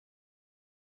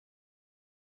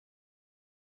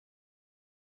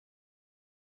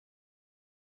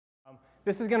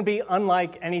This is going to be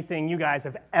unlike anything you guys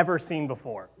have ever seen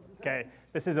before, okay?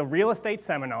 This is a real estate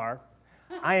seminar.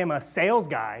 I am a sales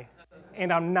guy,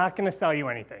 and I'm not going to sell you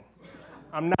anything.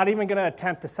 I'm not even going to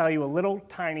attempt to sell you a little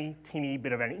tiny, teeny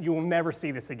bit of anything. You will never see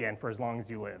this again for as long as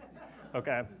you live,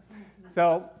 okay?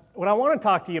 So what I want to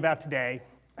talk to you about today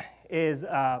is,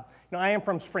 I am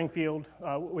from Springfield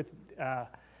with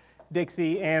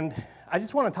Dixie, and I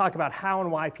just want to talk about how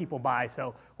and why people buy.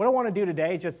 So what I want to do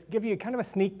today is just give you kind of a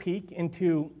sneak peek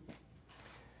into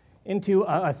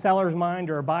a seller's mind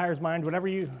or a buyer's mind,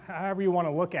 however you want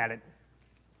to look at it.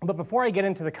 But before I get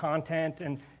into the content,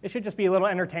 and it should just be a little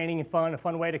entertaining and fun, a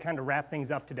fun way to kind of wrap things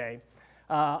up today,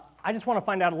 I just want to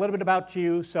find out a little bit about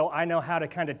you so I know how to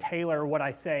kind of tailor what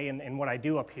I say and what I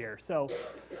do up here. So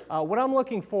what I'm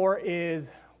looking for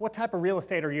is, what type of real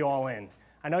estate are you all in?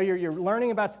 I know you're learning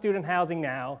about student housing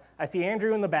now. I see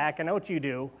Andrew in the back. I know what you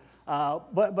do.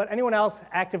 But anyone else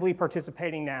actively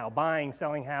participating now, buying,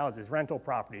 selling houses, rental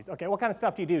properties? Okay, what kind of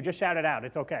stuff do you do? Just shout it out.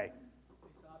 It's okay.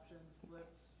 Fixed options, flips,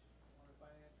 owner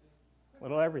financing.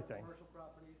 Little everything. Commercial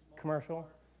properties. Commercial.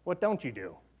 What don't you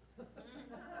do?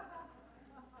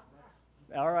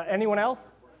 All right. Anyone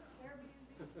else?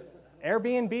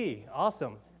 Airbnb. Airbnb.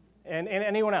 Awesome. And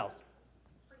anyone else?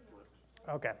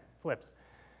 Okay. Flips.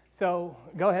 So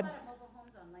go ahead. Mobile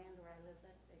homes on land where I live,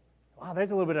 that's big. Wow,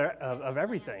 there's a little bit of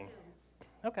everything.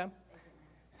 Okay.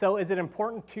 So is it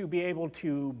important to be able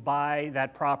to buy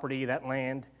that property, that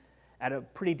land, at a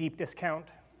pretty deep discount?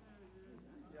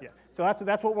 Yeah. So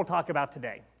that's what we'll talk about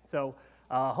today. So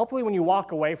hopefully when you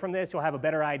walk away from this, you'll have a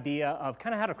better idea of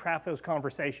kind of how to craft those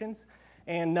conversations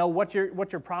and know what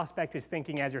your prospect is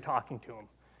thinking as you're talking to them.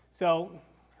 So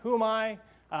who am I?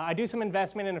 I do some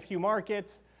investment in a few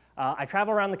markets. I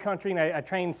travel around the country and I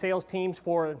train sales teams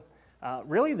for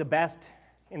really the best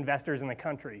investors in the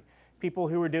country. People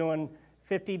who are doing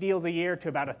 50 deals a year to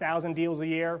about 1,000 deals a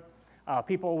year.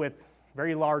 People with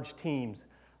very large teams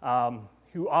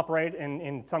who operate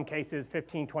in some cases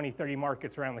 15, 20, 30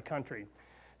 markets around the country.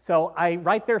 So I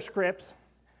write their scripts.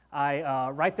 I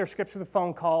write their scripts for the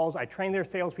phone calls. I train their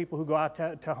salespeople who go out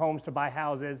to homes to buy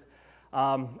houses.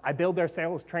 I build their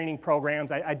sales training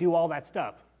programs. I do all that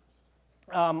stuff.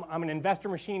 I'm an investor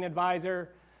machine advisor.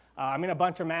 I'm in a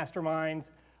bunch of masterminds.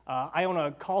 I own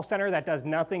a call center that does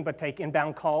nothing but take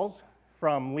inbound calls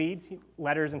from leads,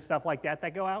 letters, and stuff like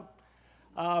that go out.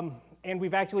 And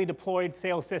we've actually deployed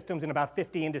sales systems in about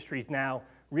 50 industries now.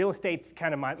 Real estate's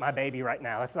kind of my baby right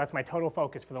now. That's my total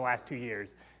focus for the last 2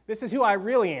 years. This is who I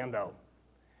really am, though.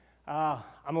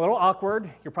 I'm a little awkward.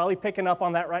 You're probably picking up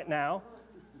on that right now.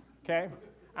 Okay?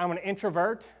 I'm an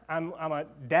introvert. I'm a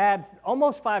dad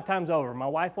almost 5 times over. My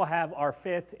wife will have our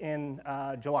 5th in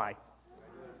July.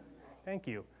 Thank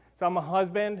you. So I'm a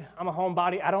husband. I'm a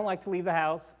homebody. I don't like to leave the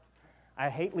house. I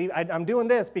hate leave. I'm doing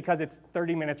this because it's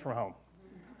 30 minutes from home.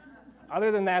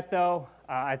 Other than that, though,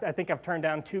 I think I've turned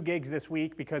down 2 gigs this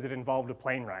week because it involved a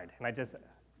plane ride. And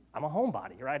I'm a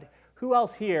homebody, right? Who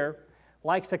else here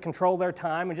likes to control their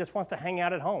time and just wants to hang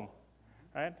out at home,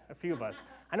 right? A few of us.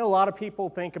 I know a lot of people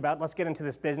think about, let's get into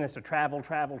this business of travel.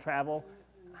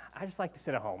 I just like to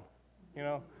sit at home, you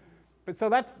know? But so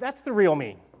that's the real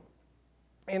me.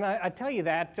 And I tell you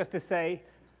that just to say,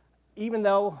 even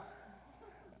though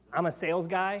I'm a sales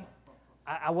guy,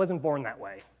 I wasn't born that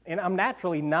way. And I'm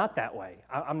naturally not that way.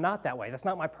 I'm not that way. That's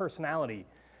not my personality.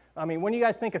 I mean, when you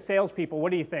guys think of salespeople, what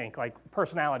do you think, like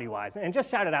personality-wise? And just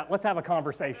shout it out. Let's have a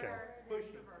conversation.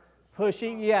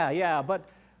 Pushy, yeah.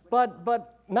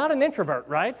 But not an introvert,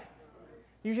 right?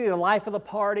 Usually the life of the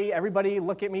party, everybody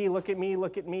look at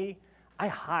me. I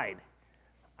hide.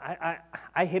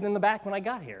 I hid in the back when I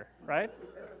got here, right?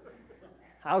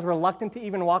 I was reluctant to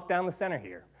even walk down the center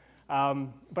here.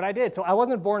 But I did, so I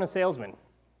wasn't born a salesman.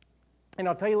 And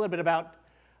I'll tell you a little bit about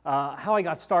how I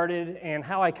got started and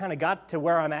how I kind of got to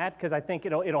where I'm at, because I think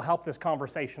it'll help this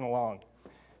conversation along.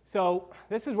 So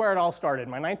this is where it all started.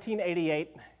 My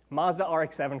 1988 Mazda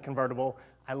RX-7 convertible.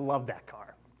 I love that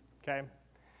car, okay?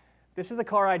 This is the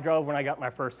car I drove when I got my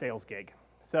first sales gig.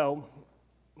 So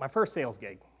my first sales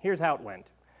gig, here's how it went.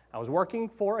 I was working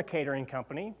for a catering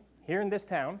company here in this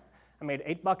town. I made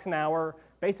 $8 an hour,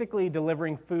 basically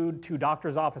delivering food to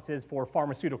doctors' offices for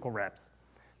pharmaceutical reps.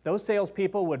 Those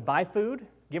salespeople would buy food,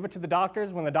 give it to the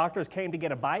doctors. When the doctors came to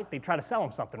get a bite, they'd try to sell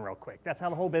them something real quick. That's how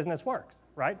the whole business works,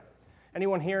 right?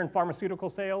 Anyone here in pharmaceutical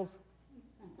sales?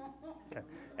 Okay.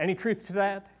 Any truth to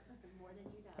that? More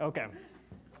than you got. Okay.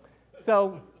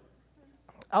 So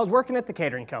I was working at the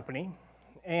catering company,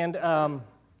 and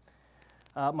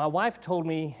my wife told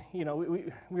me, you know,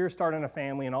 we were starting a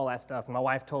family and all that stuff, and my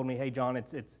wife told me, hey, John,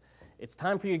 it's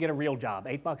time for you to get a real job.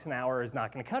 $8 an hour is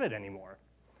not going to cut it anymore.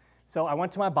 So I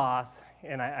went to my boss,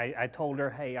 and I told her,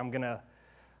 hey, I'm gonna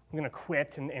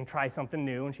quit and try something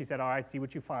new. And she said, all right, see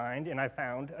what you find. And I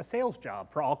found a sales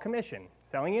job for all commission,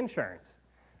 selling insurance,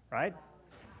 right?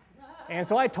 And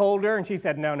so I told her, and she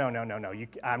said, no,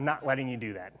 I'm not letting you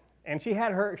do that. And she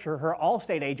had her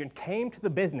Allstate agent came to the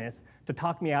business to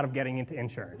talk me out of getting into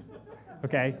insurance,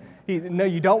 okay? No,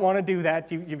 you don't want to do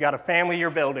that. You've got a family you're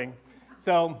building.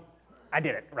 So I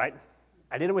did it, right?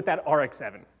 I did it with that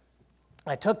RX-7.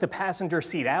 I took the passenger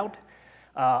seat out.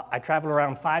 I traveled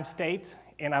around 5 states,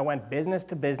 and I went business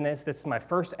to business. This is my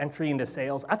first entry into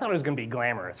sales. I thought it was going to be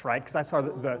glamorous, right? Because I saw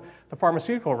the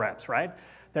pharmaceutical reps, right?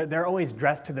 They're always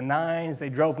dressed to the nines. They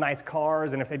drove nice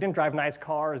cars, and if they didn't drive nice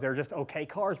cars, they were just okay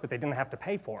cars, but they didn't have to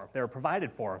pay for them. They were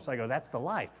provided for them. So I go, that's the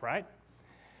life, right?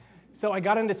 So I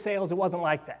got into sales. It wasn't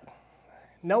like that.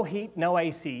 No heat, no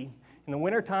AC. In the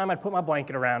wintertime, I'd put my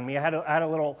blanket around me. I had a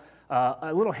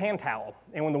little hand towel,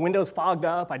 and when the windows fogged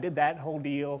up, I did that whole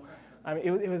deal. I mean,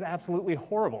 it was absolutely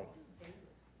horrible.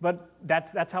 But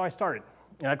that's how I started.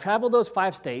 And I traveled those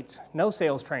 5 states, no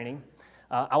sales training.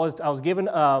 I was given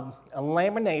a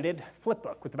laminated flip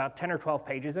book with about 10 or 12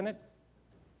 pages in it.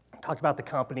 Talked about the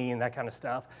company and that kind of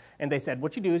stuff. And they said,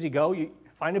 what you do is you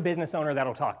find a business owner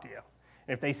that'll talk to you.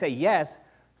 And if they say yes,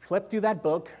 flip through that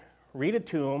book, read it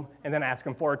to them, and then ask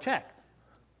them for a check.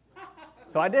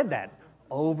 So I did that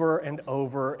over and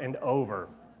over and over,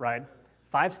 right?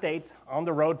 5 states, on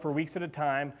the road for weeks at a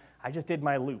time. I just did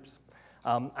my loops.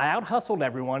 I out-hustled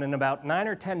everyone. In about 9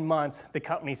 or 10 months, the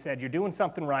company said, you're doing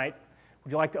something right.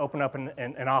 Would you like to open up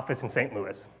an office in St.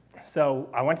 Louis? So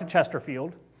I went to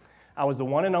Chesterfield. I was the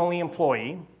one and only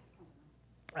employee,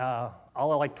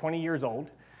 all like 20 years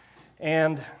old.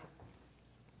 And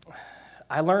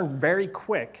I learned very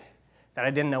quick that I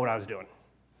didn't know what I was doing.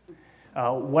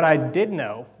 What I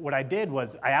did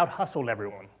was I out-hustled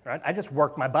everyone, right? I just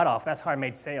worked my butt off. That's how I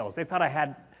made sales. They thought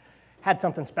I had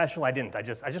something special. I didn't. I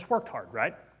just worked hard,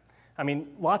 right? I mean,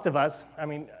 lots of us,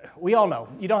 we all know,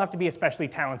 you don't have to be especially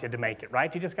talented to make it,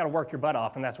 right? You just got to work your butt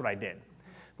off, and that's what I did.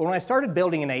 But when I started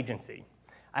building an agency,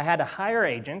 I had to hire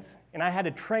agents, and I had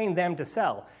to train them to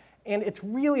sell. And it's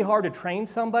really hard to train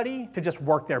somebody to just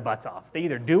work their butts off. They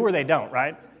either do or they don't,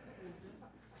 right?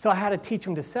 So I had to teach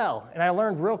them to sell, and I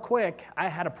learned real quick I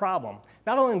had a problem.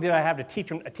 Not only did I have to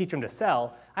teach them to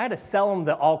sell, I had to sell them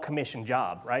the all-commission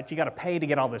job, right? You got to pay to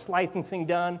get all this licensing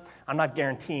done. I'm not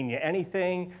guaranteeing you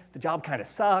anything. The job kind of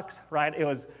sucks, right? It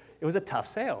was a tough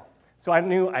sale. So I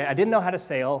knew I didn't know how to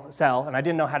sell, and I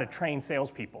didn't know how to train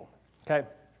salespeople. Okay.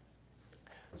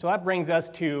 So that brings us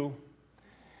to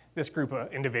this group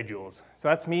of individuals. So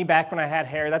that's me back when I had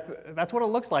hair. That's what it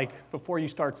looks like before you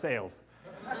start sales.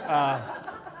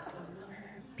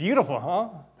 Beautiful, huh?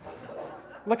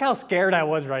 Look how scared I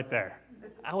was right there.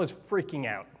 I was freaking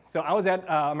out. So I was at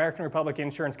American Republic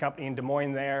Insurance Company in Des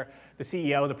Moines there, the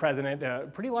CEO, the president, a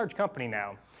pretty large company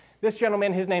now. This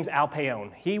gentleman, his name's Al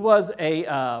Payone. He was a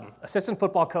assistant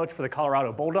football coach for the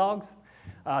Colorado Bulldogs.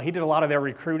 He did a lot of their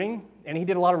recruiting, and he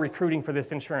did a lot of recruiting for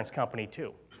this insurance company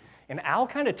too. And Al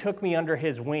kind of took me under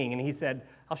his wing, and he said,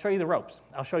 I'll show you the ropes.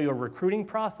 I'll show you a recruiting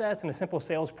process and a simple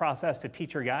sales process to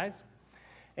teach your guys.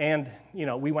 And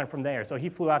we went from there. So he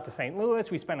flew out to St.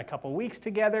 Louis. We spent a couple weeks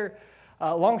together.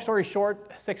 Long story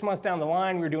short, 6 months down the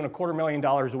line, we were doing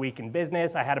 $250,000 a week in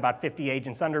business. I had about 50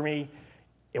 agents under me.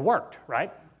 It worked,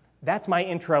 right? That's my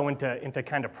intro into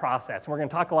kind of process. And we're going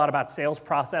to talk a lot about sales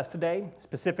process today,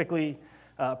 specifically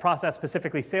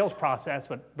sales process,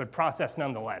 but process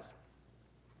nonetheless.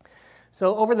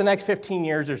 So over the next 15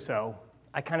 years or so,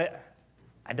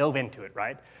 I dove into it,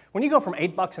 right? When you go from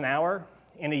 $8 an hour,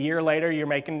 and a year later you're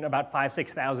making about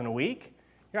 $5,000, $6,000 a week,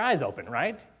 your eyes open,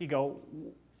 right? You go,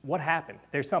 what happened?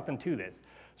 There's something to this.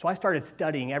 So I started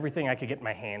studying everything I could get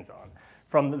my hands on,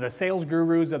 from the sales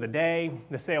gurus of the day,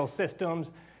 the sales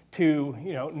systems, to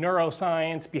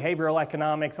neuroscience, behavioral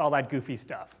economics, all that goofy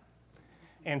stuff.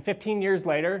 And 15 years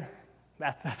later,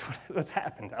 that's what's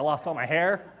happened. I lost all my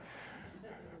hair.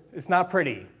 It's not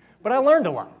pretty, but I learned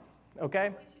a lot, okay?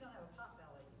 At least you don't have a pot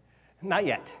belly. Not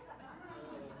yet.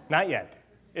 Not yet.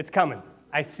 It's coming.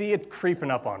 I see it creeping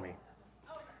up on me.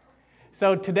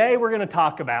 So today we're going to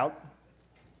talk about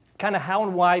kind of how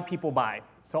and why people buy.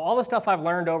 So all the stuff I've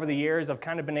learned over the years, I've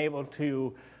kind of been able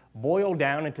to boil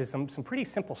down into some pretty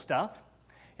simple stuff.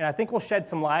 And I think we'll shed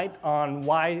some light on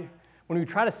why when we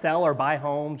try to sell or buy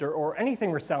homes or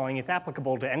anything we're selling, it's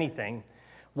applicable to anything,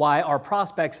 why our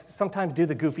prospects sometimes do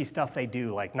the goofy stuff they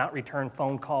do, like not return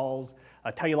phone calls,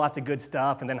 tell you lots of good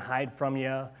stuff and then hide from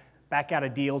you, back out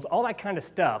of deals, all that kind of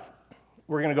stuff.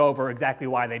 We're going to go over exactly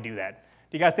why they do that.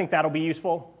 Do you guys think that'll be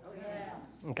useful? Oh,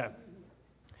 yeah. Okay.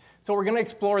 So we're going to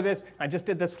explore this. I just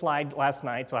did this slide last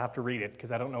night, so I have to read it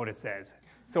because I don't know what it says.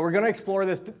 So we're going to explore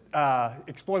this,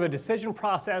 explore the decision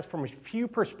process from a few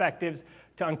perspectives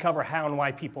to uncover how and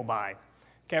why people buy.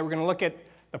 Okay, we're going to look at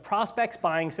the prospect's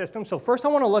buying system. So first I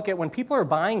want to look at when people are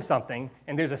buying something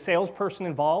and there's a salesperson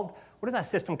involved, what does that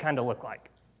system kind of look like?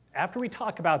 After we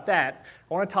talk about that,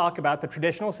 I want to talk about the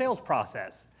traditional sales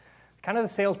process. Kind of the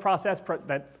sales process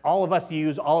that all of us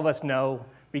use, all of us know,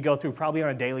 we go through probably on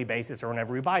a daily basis or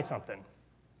whenever we buy something.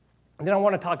 And then I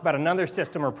want to talk about another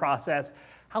system or process,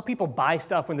 how people buy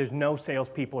stuff when there's no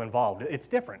salespeople involved. It's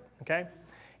different, okay?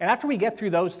 And after we get through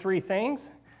those three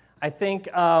things, I think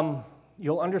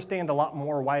you'll understand a lot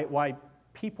more why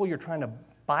people you're trying to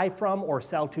buy from or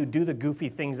sell to do the goofy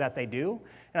things that they do,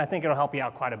 and I think it'll help you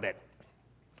out quite a bit.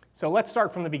 So let's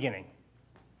start from the beginning.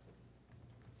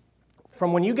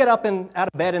 From when you get up and out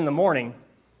of bed in the morning,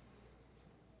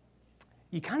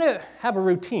 you kind of have a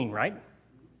routine, right?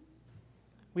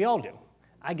 We all do.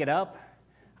 I get up,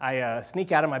 I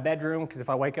sneak out of my bedroom, because if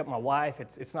I wake up my wife,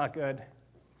 it's not good.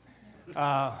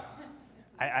 I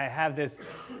have this,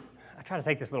 I try to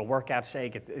take this little workout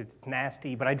shake, it's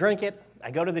nasty, but I drink it,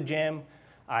 I go to the gym,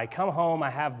 I come home, I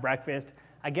have breakfast,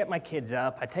 I get my kids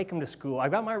up, I take them to school,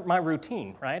 I've got my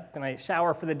routine, right? Then I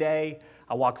shower for the day,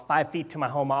 I walk 5 feet to my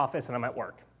home office, and I'm at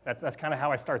work. That's kind of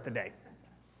how I start the day.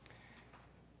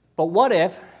 But what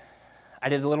if I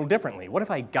did it a little differently? What if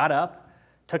I got up,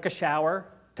 took a shower,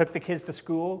 took the kids to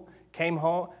school, came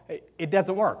home? It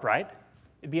doesn't work, right?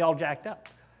 It'd be all jacked up.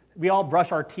 We all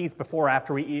brush our teeth before or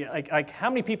after we eat. Like how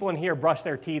many people in here brush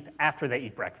their teeth after they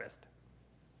eat breakfast?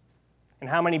 And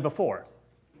how many before?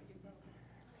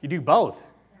 You do both?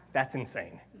 That's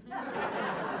insane.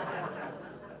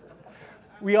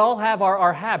 We all have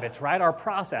our habits, right? Our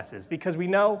processes, because we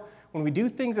know when we do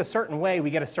things a certain way, we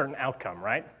get a certain outcome,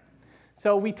 right?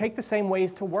 So we take the same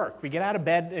ways to work. We get out of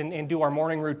bed and do our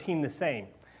morning routine the same.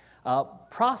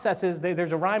 Processes,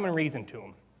 there's a rhyme and reason to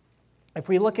them. If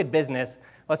we look at business,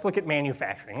 let's look at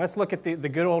manufacturing. Let's look at the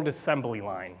good old assembly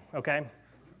line, okay?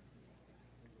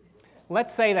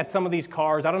 Let's say that some of these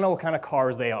cars, I don't know what kind of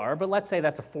cars they are, but let's say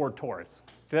that's a Ford Taurus.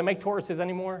 Do they make Tauruses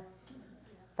anymore?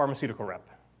 Pharmaceutical rep.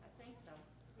 I think so.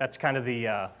 That's kind of the...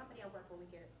 Company I work for, we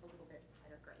get a little bit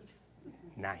better grade.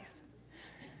 Nice.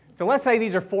 So let's say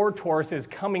these are Ford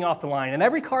Tauruses coming off the line, and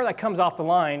every car that comes off the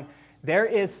line, there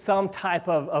is some type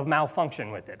of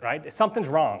malfunction with it, right? Something's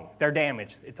wrong. They're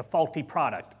damaged. It's a faulty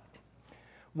product.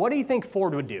 What do you think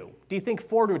Ford would do? Do you think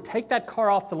Ford would take that car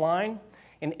off the line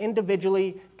and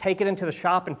individually take it into the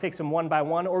shop and fix them one by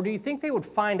one, or do you think they would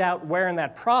find out where in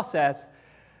that process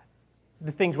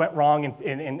the things went wrong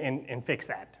and fix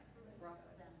that?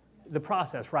 The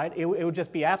process, right? It would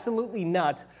just be absolutely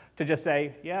nuts to just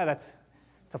say, yeah, it's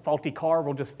a faulty car,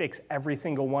 we'll just fix every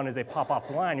single one as they pop off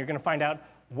the line. You're going to find out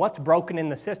what's broken in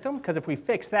the system, because if we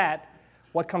fix that,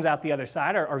 what comes out the other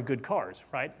side are good cars,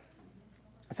 right?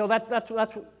 So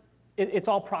it's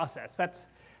all process.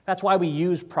 That's why we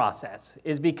use process,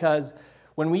 is because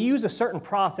when we use a certain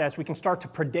process, we can start to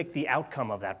predict the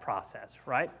outcome of that process,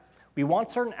 right? We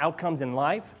want certain outcomes in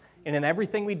life and in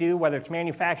everything we do, whether it's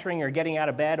manufacturing or getting out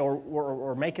of bed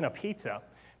or making a pizza,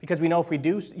 because we know if we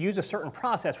do use a certain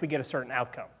process, we get a certain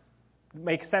outcome.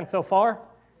 Make sense so far?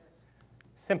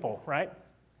 Simple, right?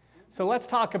 So let's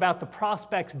talk about the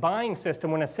prospect's buying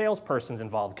system when a salesperson's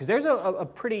involved, because there's a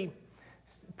pretty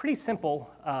simple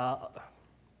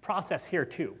process here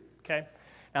too, okay?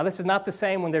 Now this is not the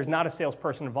same when there's not a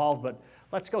salesperson involved, but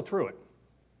let's go through it.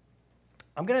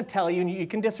 I'm going to tell you, and you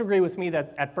can disagree with me,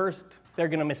 that at first they're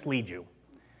going to mislead you.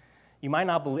 You might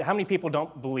not believe, how many people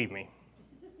don't believe me?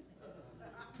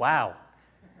 Wow.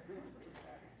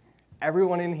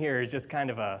 Everyone in here is just kind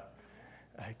of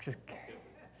just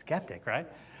skeptic, right?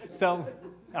 So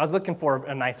I was looking for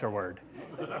a nicer word.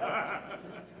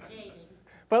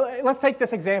 But let's take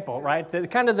this example, right?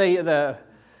 The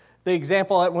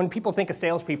example, when people think of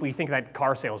salespeople, you think of that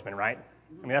car salesman, right?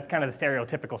 I mean, that's kind of the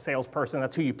stereotypical salesperson.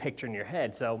 That's who you picture in your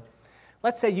head. So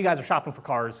let's say you guys are shopping for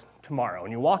cars tomorrow,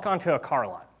 and you walk onto a car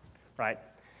lot, right?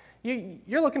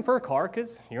 You're looking for a car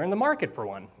because you're in the market for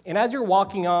one. And as you're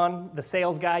walking on, the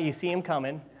sales guy, you see him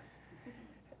coming.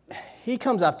 He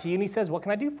comes up to you and he says, "What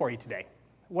can I do for you today?"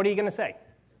 What are you going to say?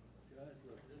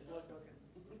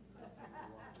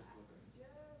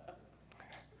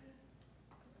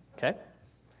 Okay.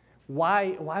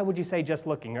 Why would you say just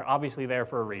looking? You're obviously there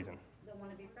for a reason. Don't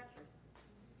want to be pressured.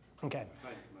 Okay.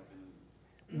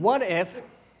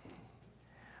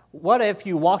 What if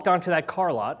you walked onto that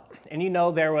car lot and you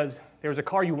know there was a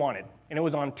car you wanted, and it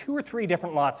was on 2 or 3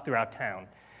 different lots throughout town,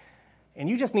 and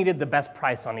you just needed the best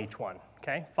price on each one,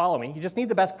 okay? Follow me. You just need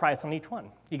the best price on each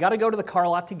one. You got to go to the car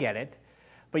lot to get it,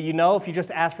 but you know if you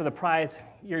just ask for the price,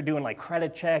 you're doing like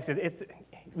credit checks.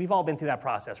 We've all been through that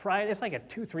process, right? It's like a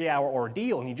 2-3 hour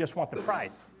ordeal and you just want the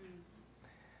price.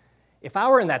 If I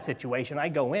were in that situation,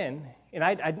 I'd go in and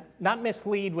I'd not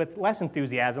mislead with less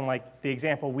enthusiasm like the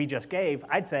example we just gave.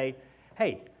 I'd say,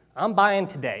 hey, I'm buying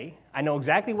today. I know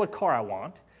exactly what car I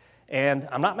want, and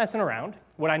I'm not messing around.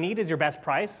 What I need is your best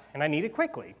price, and I need it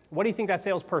quickly. What do you think that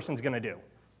salesperson's going to do?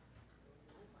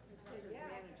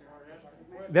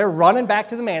 They're running back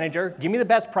to the manager. Give me the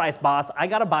best price, boss. I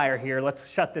got a buyer here. Let's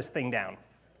shut this thing down.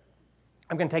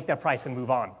 I'm going to take that price and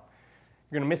move on.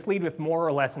 You're going to mislead with more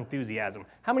or less enthusiasm.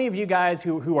 How many of you guys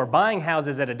who are buying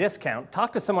houses at a discount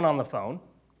talk to someone on the phone?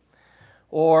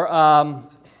 Or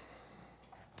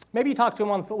maybe you talk to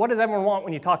them on the phone. What does everyone want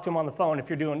when you talk to them on the phone if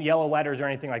you're doing yellow letters or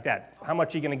anything like that? How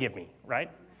much are you going to give me, right?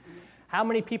 How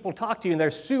many people talk to you and they're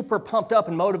super pumped up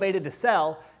and motivated to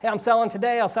sell? Hey, I'm selling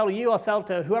today. I'll sell to you. I'll sell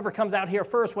to whoever comes out here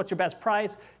first. What's your best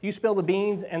price? You spill the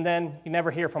beans, and then you never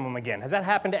hear from them again. Has that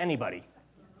happened to anybody?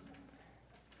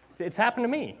 It's happened to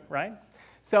me, right?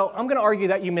 So I'm going to argue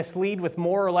that you mislead with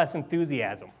more or less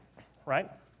enthusiasm, right?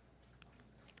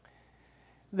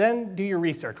 Then do your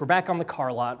research. We're back on the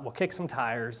car lot. We'll kick some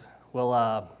tires. We'll,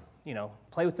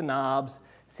 play with the knobs,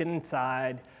 sit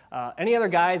inside. Any other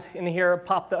guys in here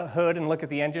pop the hood and look at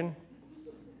the engine?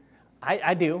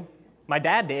 I do. My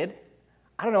dad did.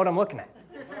 I don't know what I'm looking at,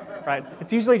 right?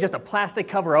 It's usually just a plastic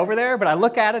cover over there, but I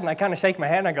look at it and I kind of shake my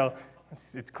head and I go,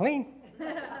 it's clean,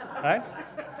 right?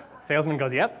 Salesman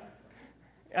goes, yep.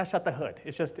 I shut the hood.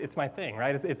 It's my thing,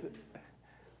 right?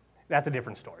 That's a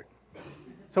different story.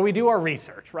 So we do our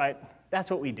research, right? That's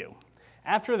what we do.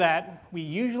 After that, we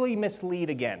usually mislead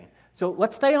again. So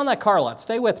let's stay on that car lot.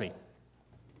 Stay with me.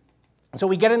 So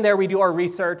we get in there, we do our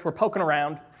research, we're poking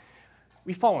around.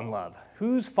 We fall in love.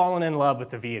 Who's fallen in love with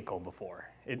the vehicle before?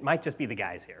 It might just be the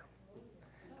guys here.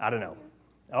 I don't know.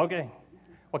 Okay.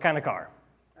 What kind of car?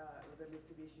 It was a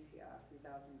Mitsubishi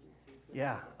 3000 GT.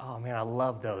 Yeah. Oh, man, I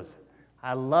love those.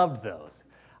 I loved those.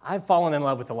 I've fallen in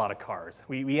love with a lot of cars.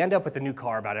 We end up with a new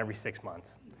car about every 6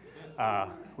 months.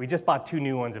 We just bought 2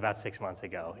 new ones about 6 months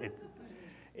ago.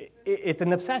 It's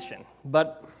an obsession,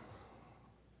 but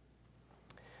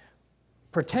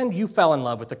pretend you fell in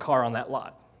love with the car on that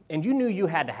lot, and you knew you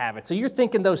had to have it. So you're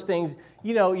thinking those things,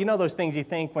 you know those things you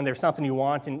think when there's something you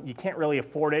want and you can't really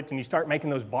afford it, and you start making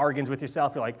those bargains with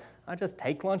yourself. You're like, I just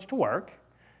take lunch to work,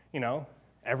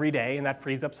 every day, and that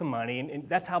frees up some money, and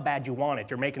that's how bad you want it.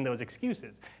 You're making those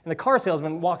excuses. And the car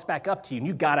salesman walks back up to you, and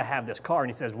you got to have this car, and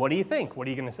he says, what do you think? What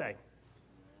are you going to say?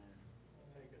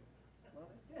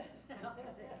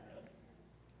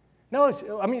 No,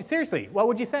 I mean, seriously, what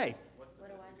would you say?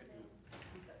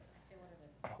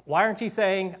 Why aren't you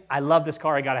saying, I love this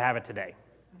car, I got to have it today?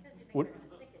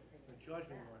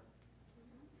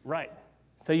 Right.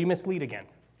 So you mislead again.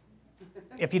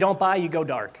 If you don't buy, you go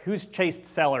dark. Who's chased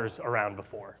sellers around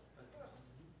before?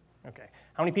 Okay.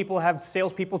 How many people have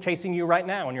salespeople chasing you right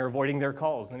now and you're avoiding their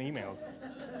calls and emails?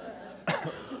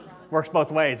 Works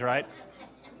both ways, right?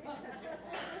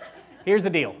 Here's the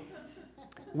deal.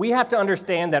 We have to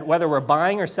understand that whether we're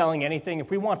buying or selling anything,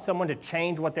 if we want someone to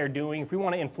change what they're doing, if we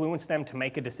want to influence them to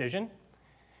make a decision,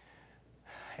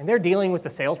 and they're dealing with the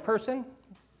salesperson,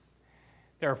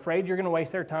 they're afraid you're going to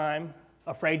waste their time,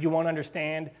 afraid you won't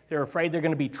understand, they're afraid they're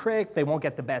going to be tricked, they won't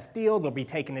get the best deal, they'll be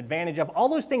taken advantage of. All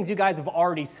those things you guys have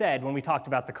already said when we talked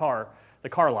about the car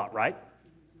lot, right?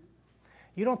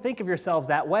 You don't think of yourselves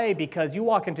that way because you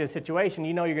walk into a situation,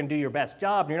 you know you're going to do your best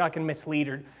job, and you're not going to mislead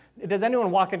or does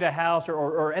anyone walk into a house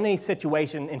or any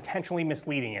situation intentionally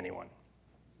misleading anyone?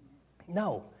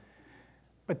 No.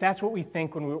 But that's what we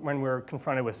think when we're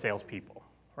confronted with salespeople,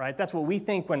 right? That's what we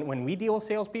think when we deal with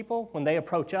salespeople, when they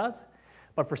approach us.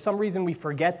 But for some reason, we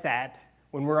forget that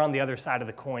when we're on the other side of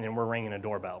the coin and we're ringing a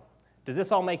doorbell. Does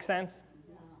this all make sense?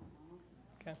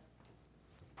 Okay.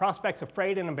 Prospects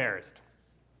afraid and embarrassed.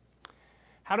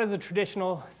 How does a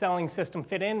traditional selling system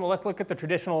fit in? Well, let's look at the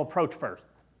traditional approach first.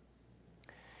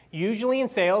 Usually in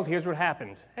sales, here's what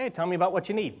happens. Hey, tell me about what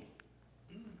you need.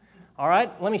 All right,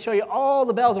 let me show you all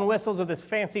the bells and whistles of this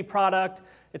fancy product.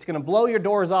 It's going to blow your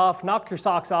doors off, knock your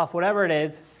socks off, whatever it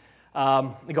is.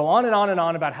 They go on and on and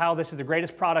on about how this is the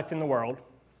greatest product in the world.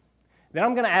 Then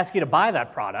I'm going to ask you to buy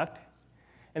that product,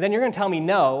 and then you're going to tell me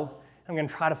no. I'm going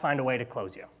to try to find a way to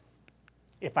close you.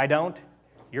 If I don't,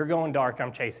 you're going dark,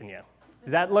 I'm chasing you.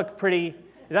 Does that look pretty, is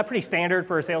that pretty standard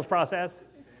for a sales process?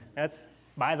 That's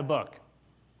by the book.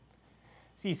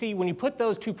 So you see, when you put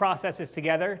those two processes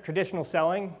together, traditional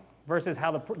selling versus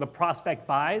how the prospect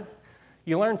buys,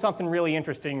 you learn something really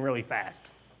interesting really fast.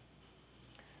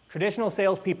 Traditional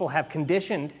salespeople have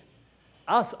conditioned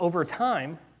us over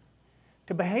time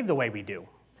to behave the way we do.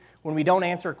 When we don't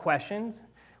answer questions,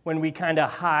 when we kind of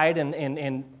hide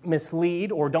and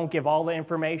mislead or don't give all the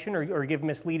information or give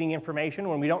misleading information,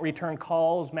 when we don't return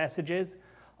calls, messages,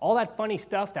 all that funny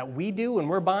stuff that we do when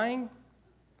we're buying,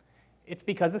 it's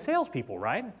because the salespeople,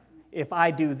 right? If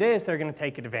I do this, they're going to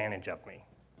take advantage of me,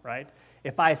 right?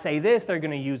 If I say this, they're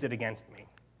going to use it against me.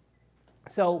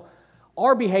 So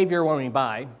our behavior when we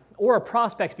buy, or a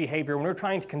prospect's behavior when we're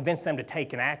trying to convince them to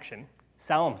take an action,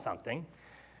 sell them something,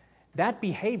 that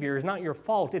behavior is not your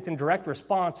fault. It's in direct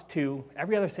response to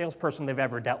every other salesperson they've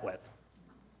ever dealt with.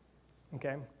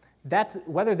 Okay? That's,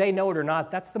 whether they know it or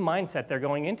not, that's the mindset they're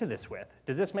going into this with.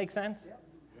 Does this make sense? Yeah.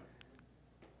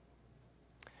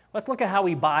 Let's look at how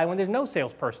we buy when there's no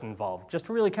salesperson involved, just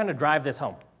to really kind of drive this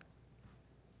home.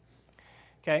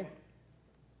 Okay?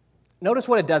 Notice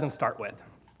what it doesn't start with.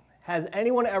 Has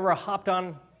anyone ever hopped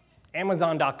on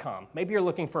Amazon.com? Maybe you're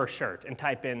looking for a shirt and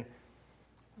type in,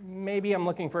 maybe I'm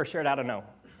looking for a shirt, I don't know.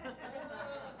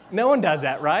 No one does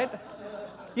that, right?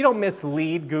 You don't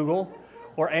mislead Google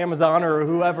or Amazon or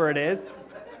whoever it is.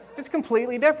 It's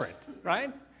completely different,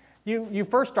 right? You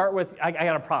first start with, I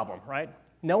got a problem, right?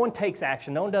 No one takes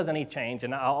action, no one does any change,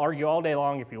 and I'll argue all day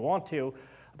long if you want to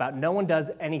about no one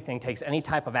does anything, takes any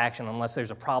type of action unless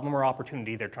there's a problem or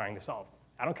opportunity they're trying to solve.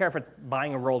 I don't care if it's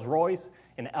buying a Rolls Royce,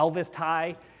 an Elvis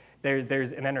tie,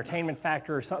 there's an entertainment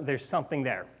factor, or there's something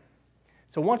there.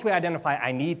 So once we identify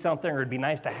I need something, or it'd be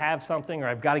nice to have something, or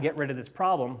I've got to get rid of this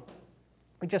problem,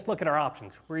 we just look at our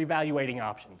options. We're evaluating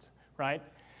options, right?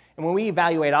 And when we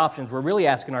evaluate options, we're really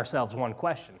asking ourselves one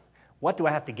question. What do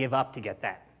I have to give up to get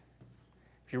that?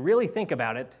 If you really think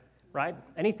about it, right,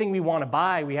 anything we want to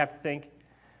buy, we have to think,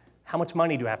 how much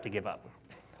money do I have to give up?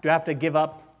 Do I have to give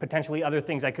up potentially other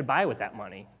things I could buy with that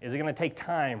money? Is it going to take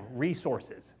time,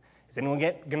 resources? Is anyone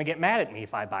going to get mad at me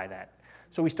if I buy that?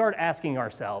 So we start asking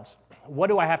ourselves, what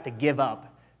do I have to give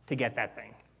up to get that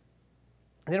thing?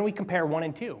 And then we compare 1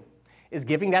 and 2. Is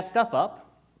giving that stuff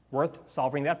up worth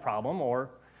solving that problem or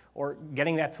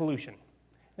getting that solution?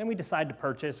 Then we decide to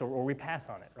purchase or we pass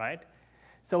on it, right?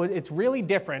 So it's really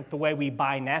different the way we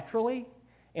buy naturally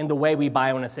and the way we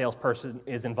buy when a salesperson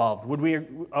is involved.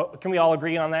 Can we all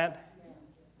agree on that? Yes.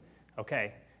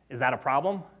 Okay. Is that a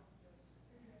problem?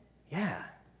 Yeah.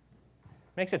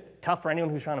 Makes it tough for anyone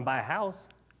who's trying to buy a house.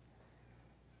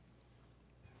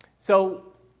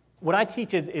 So what I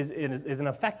teach is an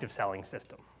effective selling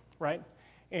system, right?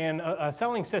 And a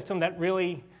selling system that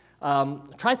really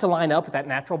tries to line up with that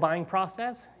natural buying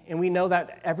process. And we know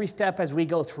that every step as we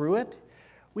go through it,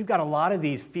 we've got a lot of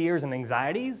these fears and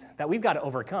anxieties that we've got to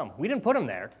overcome. We didn't put them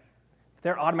there, but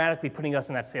they're automatically putting us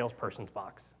in that salesperson's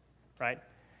box, right?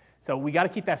 So we got to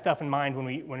keep that stuff in mind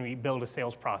when we build a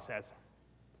sales process.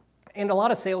 And a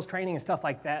lot of sales training and stuff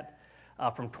like that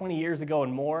from 20 years ago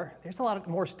and more, there's a lot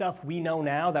more stuff we know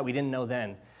now that we didn't know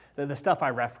then. The stuff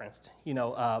I referenced, you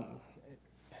know,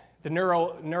 the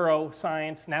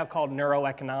neuroscience, now called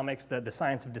neuroeconomics, the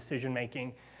science of decision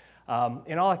making,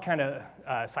 and all that kind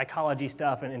of psychology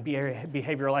stuff and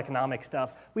behavioral economic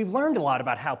stuff. We've learned a lot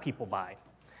about how people buy.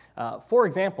 For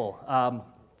example,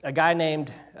 a guy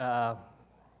named, oh,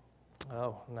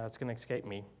 now it's going to escape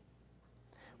me.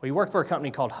 Well, he worked for a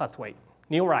company called Huthwaite.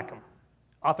 Neil Rackham,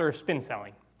 author of Spin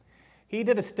Selling. He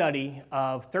did a study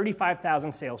of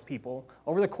 35,000 salespeople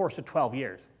over the course of 12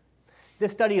 years.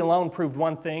 This study alone proved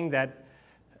one thing that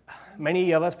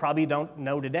many of us probably don't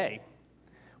know today.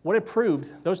 What it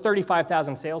proved, those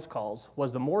 35,000 sales calls,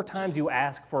 was the more times you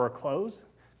ask for a close,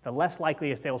 the less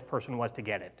likely a salesperson was to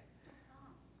get it.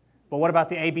 But what about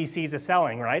the ABCs of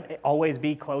selling, right? Always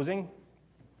be closing.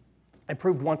 It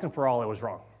proved once and for all it was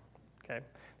wrong. Okay?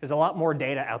 There's a lot more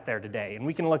data out there today, and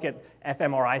we can look at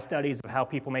fMRI studies of how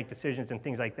people make decisions and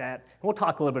things like that. And we'll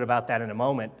talk a little bit about that in a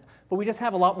moment. But we just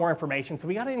have a lot more information, so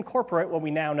we got to incorporate what we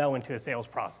now know into a sales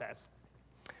process.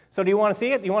 So do you want to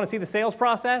see it? Do you want to see the sales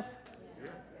process?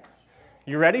 Yeah.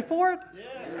 You ready for it?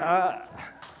 Yeah.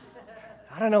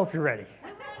 I don't know if you're ready. We're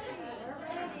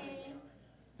ready.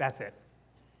 That's it.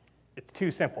 It's too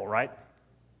simple, right?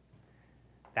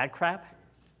 That crap,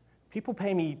 people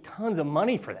pay me tons of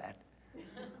money for that.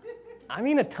 I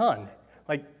mean a ton,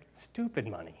 like stupid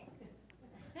money.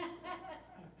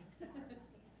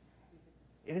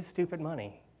 It is stupid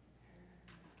money.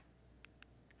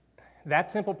 That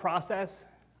simple process,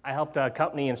 I helped a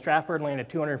company in Stratford land a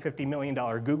 $250 million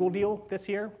Google deal this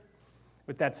year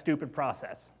with that stupid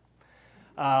process.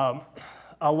 The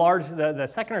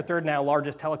second or third now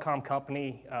largest telecom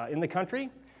company in the country,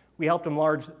 we helped them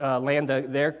land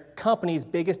their company's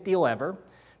biggest deal ever,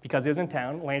 because he was in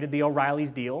town, landed the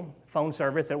O'Reilly's deal, phone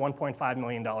service at $1.5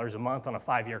 million a month on a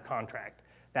 5-year contract.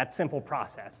 That simple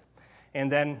process.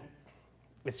 And then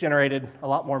it's generated a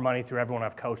lot more money through everyone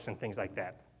I've coached and things like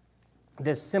that.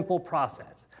 This simple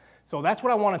process. So that's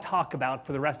what I want to talk about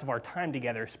for the rest of our time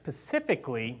together.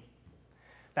 Specifically,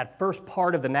 that first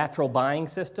part of the natural buying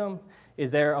system. Is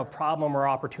there a problem or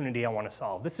opportunity I want to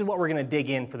solve? This is what we're going to dig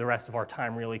in for the rest of our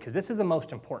time, really, because this is the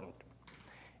most important.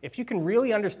 If you can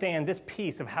really understand this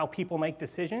piece of how people make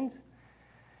decisions,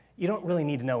 you don't really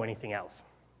need to know anything else.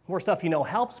 More stuff you know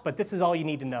helps, but this is all you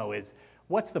need to know is,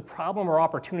 what's the problem or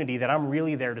opportunity that I'm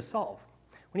really there to solve?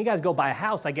 When you guys go buy a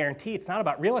house, I guarantee it's not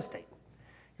about real estate.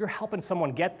 You're helping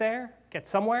someone get there, get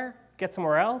somewhere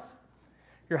else.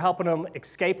 You're helping them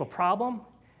escape a problem.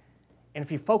 And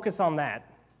if you focus on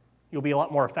that, you'll be a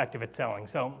lot more effective at selling.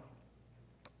 So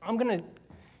I'm going to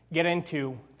get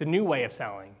into the new way of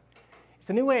selling. It's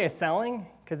a new way of selling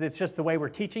because it's just the way we're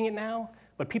teaching it now,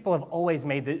 but people have always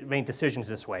made decisions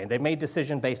this way. They've made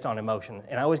decisions based on emotion.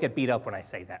 And I always get beat up when I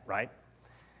say that, right?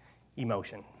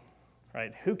 Emotion,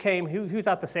 right? Who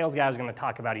thought the sales guy was going to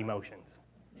talk about emotions?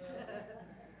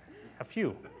 A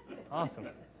few. Awesome.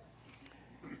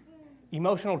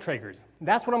 Emotional triggers.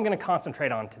 That's what I'm going to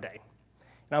concentrate on today.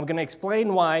 And I'm going to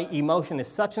explain why emotion is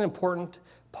such an important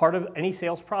part of any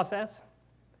sales process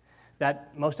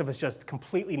that most of us just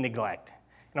completely neglect.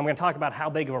 And I'm going to talk about how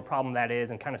big of a problem that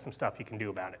is and kind of some stuff you can do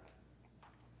about it.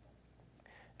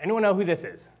 Anyone know who this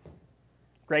is?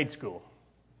 Grade school.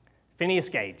 Phineas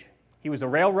Gage. He was a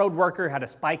railroad worker, had a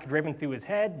spike driven through his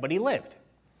head, but he lived.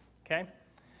 Okay?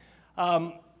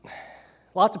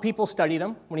 Lots of people studied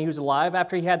him when he was alive.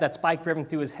 After he had that spike driven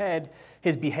through his head,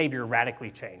 his behavior radically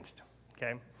changed.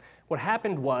 Okay? What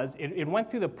happened was it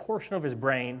went through the portion of his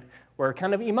brain where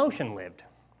kind of emotion lived,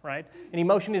 right? And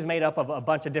emotion is made up of a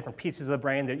bunch of different pieces of the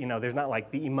brain that, there's not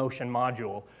like the emotion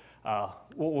module.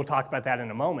 We'll talk about that in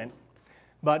a moment.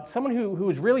 But someone who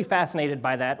was really fascinated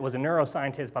by that was a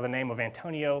neuroscientist by the name of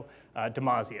Antonio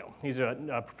Damasio. He's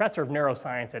a professor of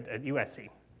neuroscience at USC.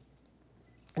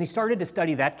 And he started to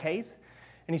study that case,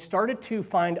 and he started to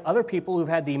find other people who've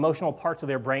had the emotional parts of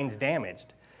their brains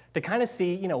damaged, to kind of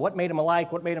see, what made them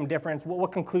alike, what made them different,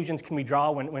 what conclusions can we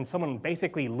draw when someone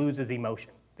basically loses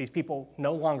emotion. These people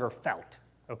no longer felt,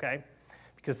 okay,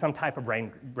 because some type of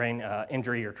brain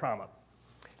injury or trauma.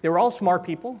 They were all smart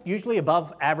people, usually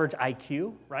above average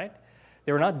IQ, right?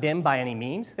 They were not dim by any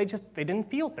means. They didn't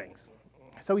feel things.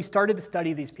 So he started to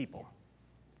study these people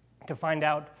to find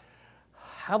out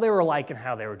how they were alike and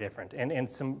how they were different. And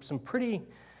some pretty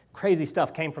crazy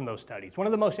stuff came from those studies. One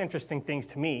of the most interesting things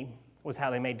to me was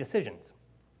how they made decisions.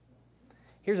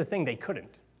 Here's the thing they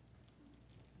couldn't.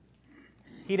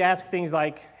 He'd ask things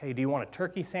like, hey, do you want a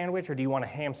turkey sandwich or do you want a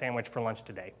ham sandwich for lunch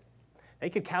today?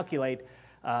 They could calculate,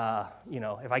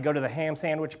 if I go to the ham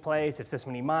sandwich place, it's this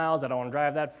many miles, I don't want to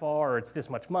drive that far, or it's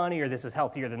this much money, or this is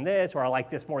healthier than this, or I like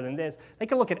this more than this. They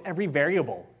could look at every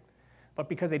variable. But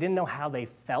because they didn't know how they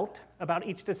felt about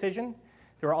each decision,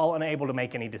 they were all unable to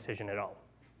make any decision at all.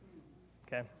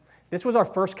 Okay? This was our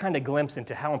first kind of glimpse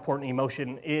into how important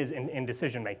emotion is in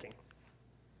decision making.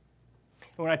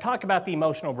 And when I talk about the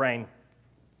emotional brain,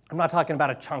 I'm not talking about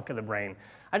a chunk of the brain.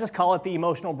 I just call it the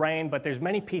emotional brain, but there's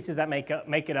many pieces that make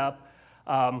it up.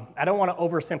 I don't want to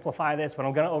oversimplify this, but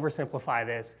I'm going to oversimplify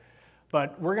this.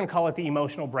 But we're going to call it the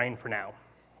emotional brain for now.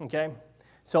 Okay?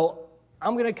 So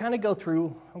I'm going to kind of go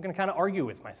through, I'm going to kind of argue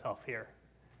with myself here.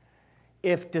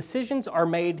 If decisions are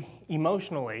made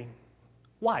emotionally,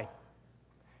 why?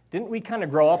 Didn't we kind of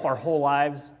grow up our whole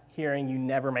lives hearing you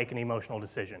never make an emotional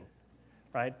decision,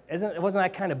 right? Wasn't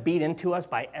that kind of beat into us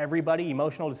by everybody?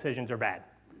 Emotional decisions are bad.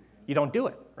 You don't do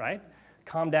it, right?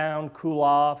 Calm down, cool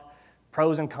off,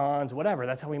 pros and cons, whatever.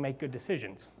 That's how we make good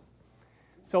decisions.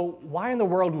 So why in the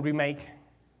world would we make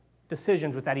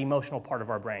decisions with that emotional part of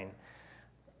our brain?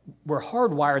 We're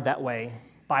hardwired that way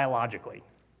biologically.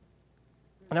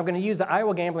 And I'm going to use the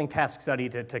Iowa Gambling Task Study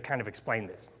to kind of explain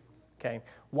this. Okay?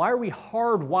 Why are we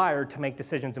hardwired to make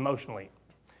decisions emotionally?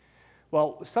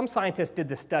 Well, some scientists did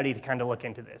this study to kind of look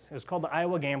into this. It was called the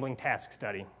Iowa Gambling Task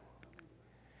Study.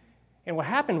 And what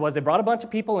happened was they brought a bunch of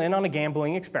people in on a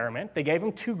gambling experiment. They gave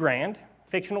them $2,000,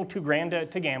 fictional $2,000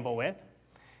 to gamble with.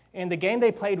 And the game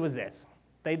they played was this.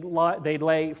 They'd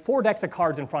lay 4 decks of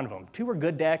cards in front of them. 2 were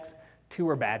good decks, 2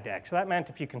 were bad decks. So that meant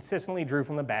if you consistently drew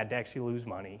from the bad decks, you lose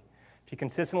money. If you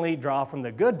consistently draw from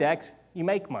the good decks, you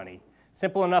make money.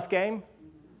 Simple enough game?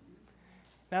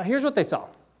 Now here's what they saw.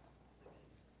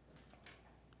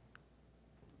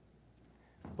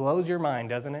 Blows your mind,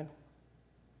 doesn't it?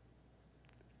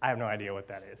 I have no idea what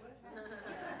that is.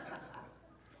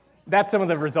 That's some of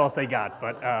the results they got,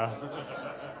 but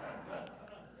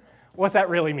What's that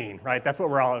really mean, right? That's what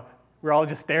we're all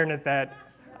just staring at that.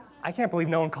 I can't believe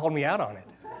no one called me out on it.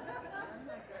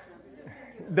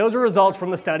 Those are results from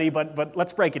the study, but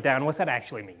let's break it down. What's that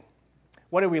actually mean?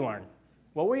 What did we learn?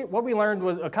 What we learned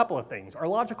was a couple of things. Our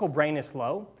logical brain is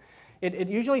slow. It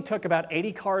usually took about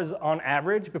 80 cars on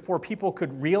average before people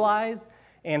could realize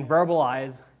and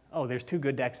verbalize, oh, there's 2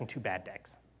 good decks and 2 bad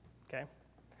decks. Okay?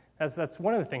 That's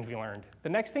one of the things we learned. The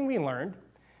next thing we learned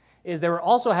is they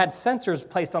also had sensors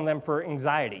placed on them for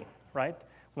anxiety, right?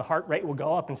 The heart rate would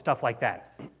go up and stuff like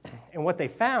that. And what they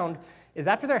found is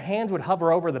after their hands would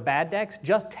hover over the bad decks,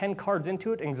 just 10 cards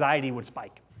into it, anxiety would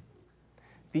spike.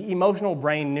 The emotional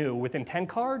brain knew within 10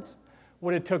 cards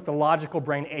what it took the logical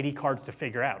brain 80 cards to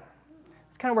figure out.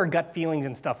 It's kind of where gut feelings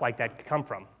and stuff like that come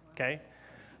from, okay?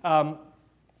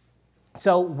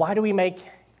 So why do we make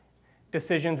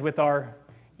decisions with our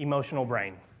emotional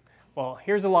brain? Well,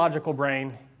 here's the logical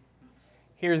brain.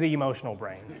 Here's the emotional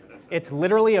brain. It's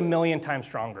literally 1,000,000 times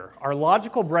stronger. Our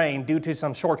logical brain, due to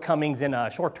some shortcomings in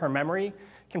short-term memory,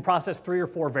 can process 3 or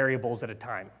 4 variables at a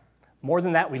time. More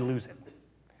than that, we lose it.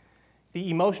 The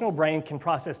emotional brain can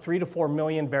process 3 to 4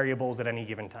 million variables at any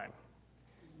given time,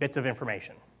 bits of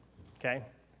information, okay?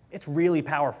 It's really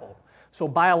powerful. So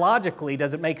biologically,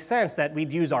 does it make sense that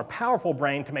we'd use our powerful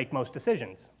brain to make most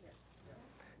decisions?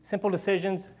 Simple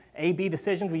decisions, A, B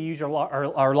decisions, we use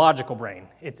our logical brain.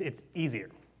 It's easier.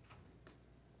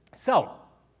 So,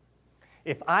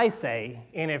 if I say,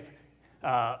 and if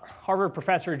Harvard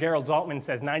professor Gerald Zaltman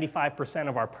says 95%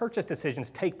 of our purchase decisions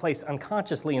take place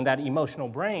unconsciously in that emotional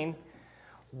brain,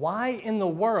 why in the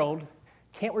world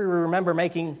can't we remember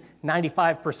making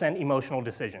 95% emotional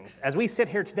decisions? As we sit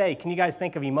here today, can you guys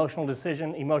think of emotional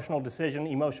decision?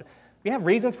 We have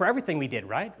reasons for everything we did,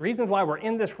 right? Reasons why we're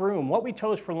in this room, what we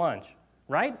chose for lunch,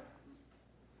 right?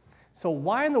 So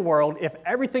why in the world, if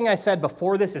everything I said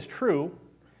before this is true,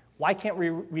 why can't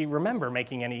we remember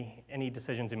making any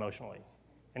decisions emotionally?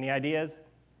 Any ideas?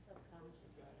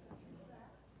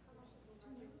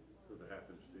 Because it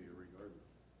happens to you regardless.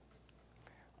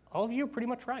 All of you are pretty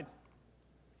much right.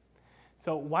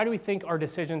 So why do we think our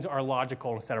decisions are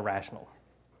logical instead of rational?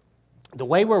 The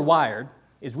way we're wired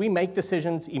is we make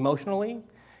decisions emotionally,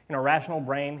 and our rational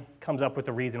brain comes up with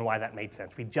the reason why that made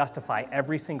sense. We justify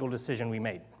every single decision we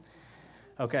made.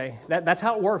 Okay, that's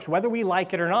how it works. Whether we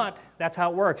like it or not, that's how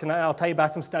it works. And I'll tell you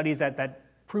about some studies that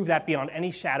prove that beyond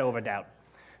any shadow of a doubt.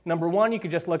 Number one, you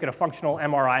could just look at a functional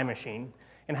MRI machine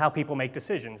and how people make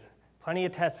decisions. Plenty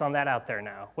of tests on that out there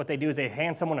now. What they do is they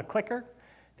hand someone a clicker,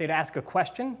 they'd ask a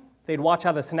question, they'd watch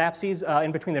how the synapses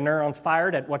in between the neurons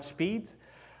fired at what speeds,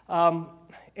 and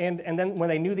then when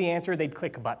they knew the answer, they'd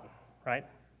click a button, right?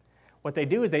 What they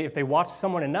do is if they watch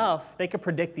someone enough, they could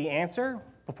predict the answer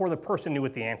before the person knew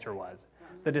what the answer was.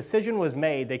 The decision was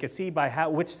made. They could see by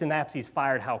which synapses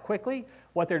fired how quickly,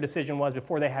 what their decision was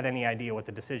before they had any idea what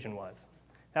the decision was.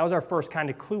 That was our first kind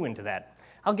of clue into that.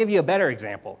 I'll give you a better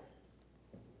example.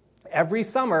 Every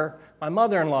summer, my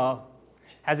mother-in-law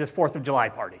has this 4th of July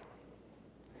party.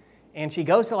 And she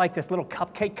goes to like this little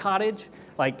cupcake cottage,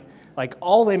 like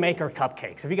all they make are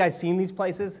cupcakes. Have you guys seen these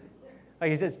places?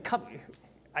 Like it's just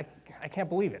I can't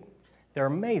believe it. They're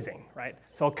amazing, right?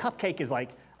 So a cupcake is like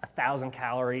 1,000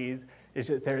 calories. It's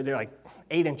just, they're like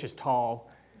 8 inches tall.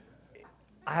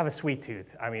 I have a sweet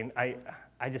tooth. I mean, I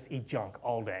just eat junk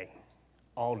all day,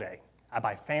 all day. I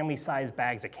buy family-sized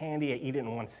bags of candy. I eat it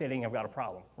in one sitting. I've got a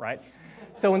problem, right?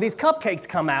 So when these cupcakes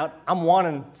come out, I'm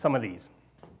wanting some of these.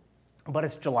 But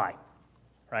it's July,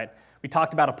 right? We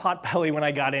talked about a pot belly when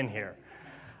I got in here.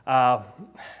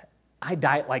 I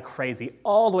diet like crazy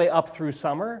all the way up through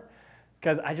summer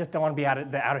because I just don't want to be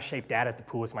the out-of-shape dad at the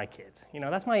pool with my kids. You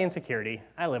know, that's my insecurity.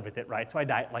 I live with it, right? So I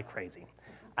diet like crazy.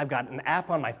 I've got an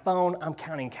app on my phone. I'm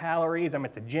counting calories. I'm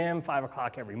at the gym 5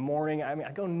 o'clock every morning. I mean,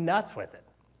 I go nuts with it.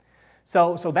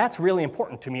 So that's really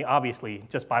important to me, obviously,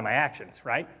 just by my actions,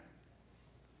 right?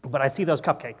 But I see those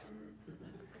cupcakes,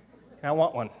 and I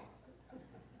want one.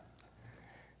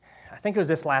 I think it was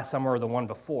this last summer or the one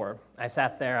before. I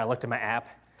sat there, I looked at my app,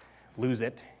 lose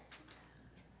it.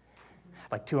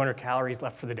 Like 200 calories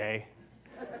left for the day.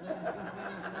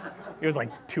 It was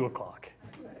like 2 o'clock.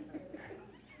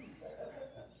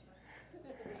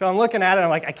 So I'm looking at it, and I'm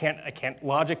like, I can't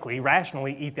logically,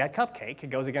 rationally eat that cupcake. It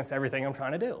goes against everything I'm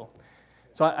trying to do.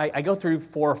 So I go through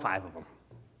 4 or 5 of them.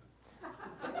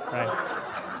 Right?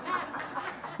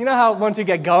 You know how once you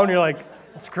get going, you're like,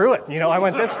 screw it. You know, I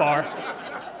went this far.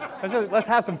 Let's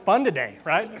have some fun today,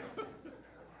 right?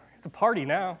 It's a party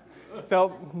now.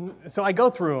 So I go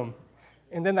through them,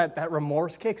 and then that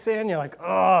remorse kicks in. You're like,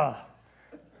 oh,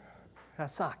 that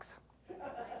sucks.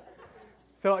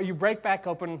 So I broke back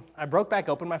open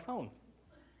my phone.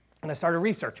 And I started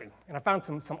researching, and I found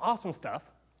some awesome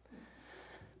stuff.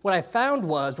 What I found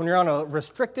was when you're on a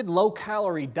restricted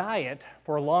low-calorie diet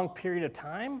for a long period of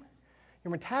time,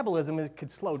 your metabolism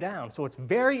could slow down. So it's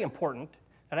very important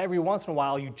that every once in a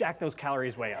while you jack those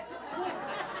calories way up.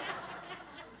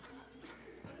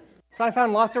 So I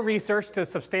found lots of research to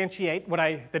substantiate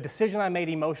the decision I made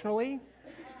emotionally,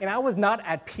 and I was not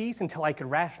at peace until I could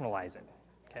rationalize it.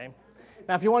 Okay?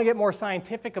 Now, if you want to get more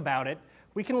scientific about it,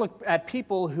 we can look at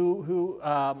people who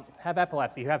have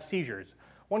epilepsy, who have seizures.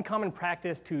 One common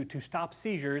practice to stop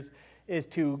seizures is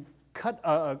to cut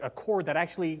a cord that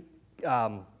actually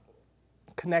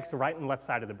connects the right and left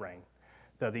side of the brain,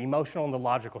 the emotional and the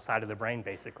logical side of the brain,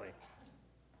 basically.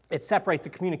 It separates the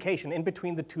communication in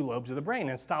between the two lobes of the brain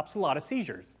and stops a lot of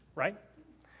seizures, right?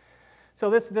 So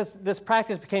this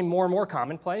practice became more and more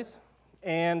commonplace,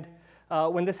 and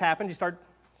when this happened, you start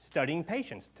studying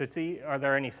patients to see are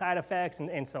there any side effects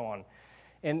and so on.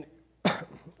 And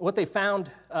what they found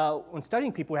when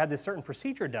studying people who had this certain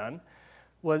procedure done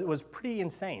was pretty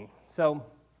insane. So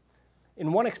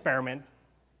in one experiment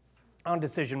on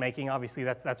decision making, obviously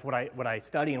that's what I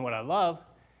study and what I love,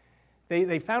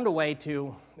 they found a way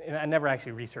to, and I never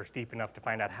actually researched deep enough to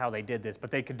find out how they did this, but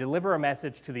they could deliver a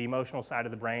message to the emotional side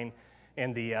of the brain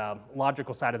and the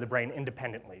logical side of the brain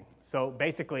independently. So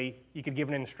basically, you could give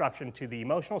an instruction to the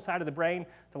emotional side of the brain,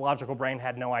 the logical brain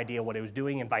had no idea what it was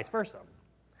doing, and vice versa.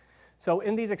 So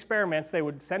in these experiments, they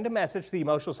would send a message to the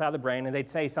emotional side of the brain, and they'd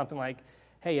say something like,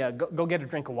 hey, go get a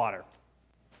drink of water.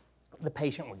 The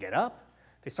patient would get up,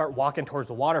 they start walking towards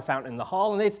the water fountain in the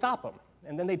hall, and they'd stop them.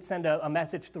 And then they'd send a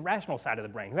message to the rational side of the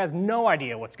brain, who has no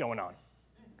idea what's going on.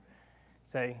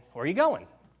 Say, where are you going?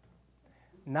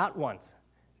 Not once,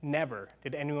 never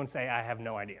did anyone say, I have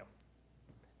no idea.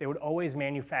 They would always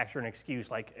manufacture an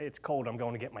excuse like, it's cold, I'm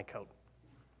going to get my coat.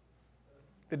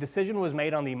 The decision was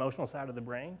made on the emotional side of the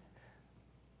brain,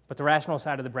 but the rational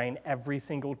side of the brain every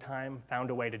single time found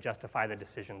a way to justify the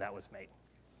decision that was made.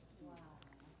 Wow.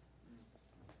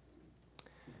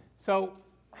 So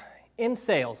in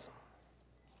sales,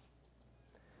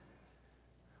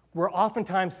 we're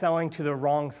oftentimes selling to the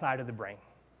wrong side of the brain.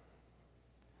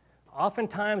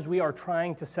 Oftentimes we are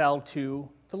trying to sell to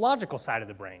the logical side of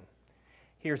the brain.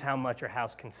 Here's how much your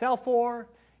house can sell for.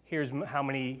 Here's how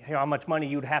much money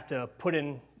you'd have to put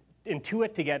into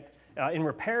it to get in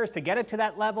repairs to get it to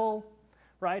that level,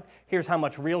 right? Here's how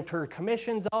much realtor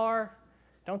commissions are.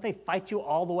 Don't they fight you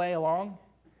all the way along?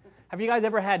 Have you guys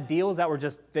ever had deals that were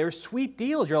they're sweet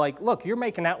deals? You're like, look, you're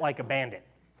making out like a bandit.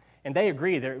 And they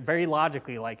agree, they're very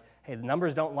logically like, hey, the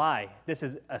numbers don't lie. This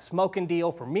is a smoking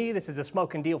deal for me, this is a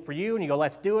smoking deal for you, and you go,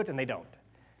 let's do it, and they don't.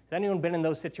 Has anyone been in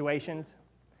those situations?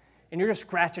 And you're just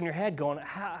scratching your head going,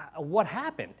 what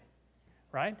happened,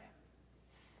 right?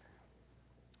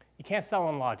 You can't sell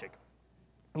on logic.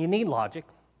 You need logic.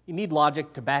 You need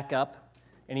logic to back up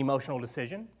an emotional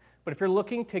decision. But if you're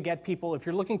looking to get people, if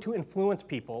you're looking to influence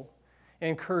people and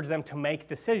encourage them to make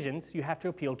decisions, you have to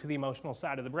appeal to the emotional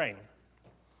side of the brain.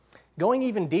 Going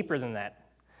even deeper than that,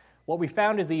 what we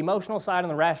found is the emotional side and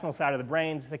the rational side of the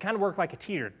brains, they kind of work like a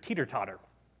teeter-totter,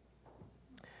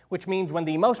 which means when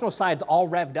the emotional side's all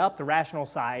revved up, the rational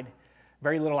side,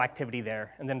 very little activity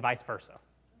there, and then vice versa,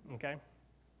 okay?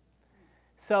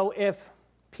 So if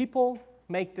people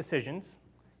make decisions,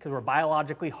 because we're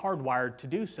biologically hardwired to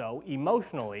do so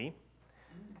emotionally,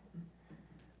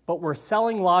 but we're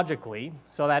selling logically,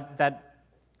 so that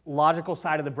logical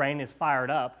side of the brain is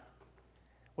fired up,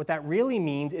 what that really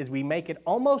means is we make it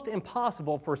almost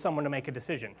impossible for someone to make a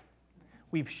decision.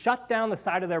 We've shut down the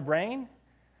side of their brain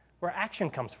where action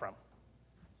comes from.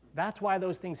 That's why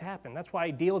those things happen. That's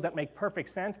why deals that make perfect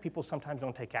sense, people sometimes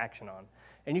don't take action on.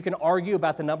 And you can argue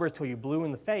about the numbers till you're blue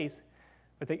in the face,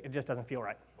 but it just doesn't feel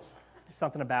right. There's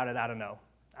something about it, I don't know.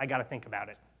 I got to think about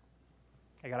it.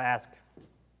 I got to ask,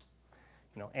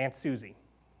 Aunt Susie,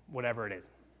 whatever it is.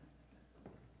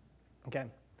 Okay?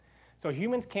 So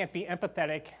humans can't be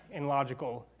empathetic and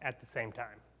logical at the same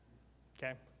time,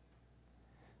 okay?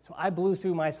 So I blew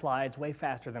through my slides way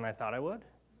faster than I thought I would,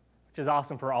 which is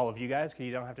awesome for all of you guys because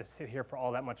you don't have to sit here for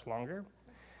all that much longer.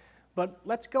 But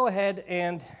let's go ahead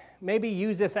and maybe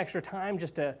use this extra time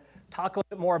just to talk a little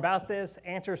bit more about this,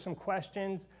 answer some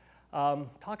questions,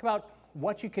 talk about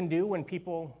what you can do when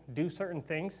people do certain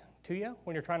things to you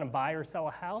when you're trying to buy or sell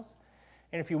a house.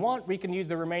 And if you want, we can use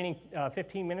the remaining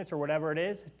 15 minutes or whatever it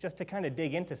is just to kind of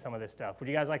dig into some of this stuff. Would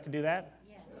you guys like to do that?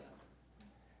 Yes.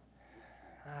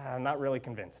 I'm not really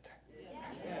convinced.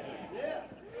 Yes.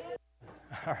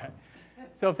 All right.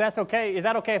 So if that's okay, is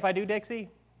that okay if I do, Dixie?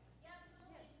 Yeah,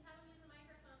 absolutely. Just have them use the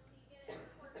microphone so you get it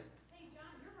recorded. Hey,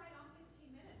 John, you're right on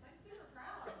 15 minutes. I'm super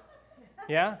proud.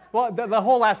 Yeah? Well, the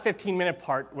whole last 15-minute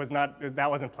part that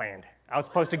wasn't planned. I was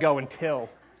supposed to go until,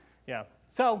 yeah.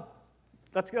 So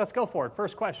let's go for it.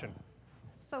 First question.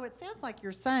 So it sounds like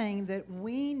you're saying that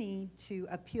we need to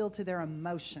appeal to their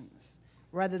emotions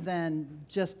rather than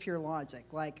just pure logic.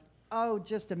 Like, oh,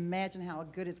 just imagine how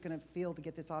good it's going to feel to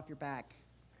get this off your back.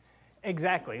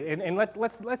 Exactly, and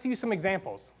let's use some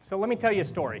examples. So let me tell you a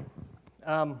story.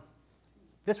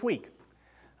 This week,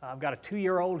 I've got a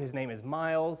 2-year-old. His name is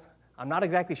Miles. I'm not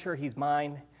exactly sure he's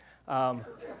mine.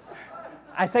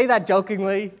 I say that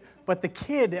jokingly, but the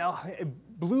kid,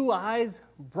 blue eyes,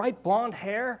 bright blonde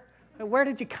hair. Where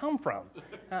did you come from?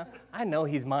 I know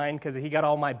he's mine because he got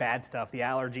all my bad stuff, the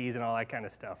allergies and all that kind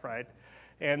of stuff, right?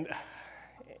 And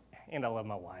I love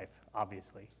my wife,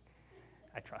 obviously.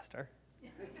 I trust her.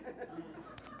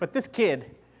 But this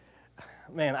kid,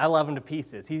 man, I love him to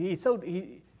pieces. He's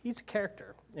a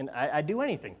character, and I do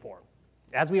anything for him,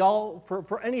 as we all,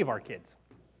 for any of our kids.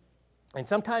 And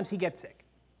sometimes he gets sick,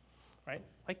 right?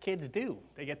 Like kids do.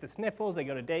 They get the sniffles, they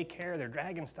go to daycare, they're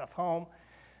dragging stuff home.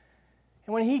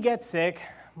 And when he gets sick,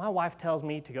 my wife tells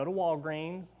me to go to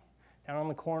Walgreens, down on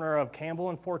the corner of Campbell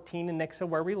and 14 in Nixa,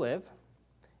 where we live,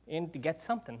 and to get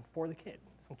something for the kid,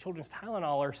 some children's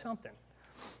Tylenol or something.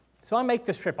 So I make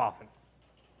this trip often.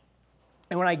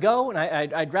 And when I go and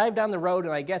I drive down the road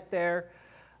and I get there,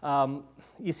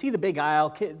 you see the big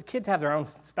aisle. Kids have their own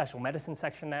special medicine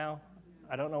section now.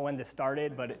 I don't know when this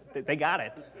started, but they got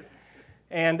it.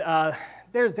 And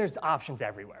there's options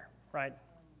everywhere, right?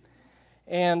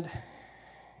 And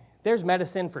there's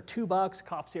medicine for $2,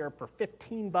 cough syrup for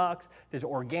 $15. There's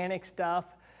organic stuff.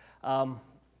 I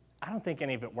don't think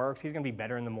any of it works. He's going to be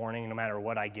better in the morning no matter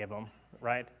what I give him,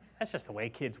 right? That's just the way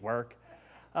kids work.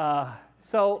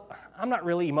 So I'm not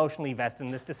really emotionally vested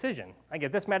in this decision. I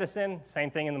get this medicine, same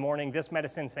thing in the morning. This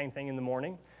medicine, same thing in the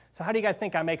morning. So how do you guys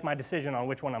think I make my decision on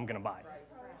which one I'm going to buy?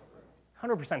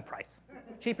 100% price.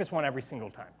 Cheapest one every single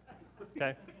time,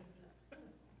 okay?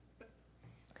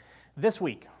 This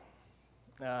week,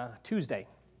 Tuesday,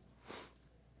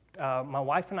 my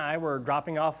wife and I were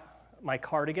dropping off my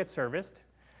car to get serviced.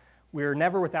 We were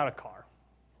never without a car,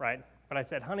 right? But I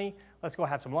said, honey, let's go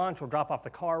have some lunch. We'll drop off the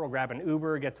car. We'll grab an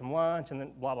Uber, get some lunch, and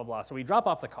then blah, blah, blah. So we drop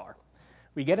off the car.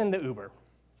 We get in the Uber.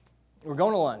 We're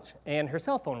going to lunch, and her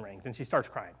cell phone rings, and she starts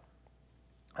crying.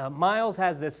 Miles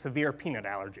has this severe peanut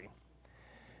allergy.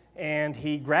 And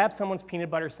he grabbed someone's peanut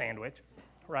butter sandwich,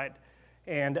 right?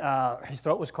 And his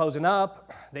throat was closing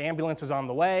up. The ambulance was on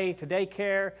the way to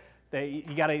daycare. You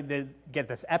got to get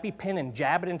this EpiPen and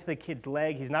jab it into the kid's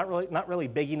leg. He's not really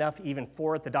big enough even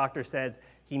for it. The doctor says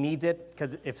he needs it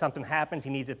because if something happens, he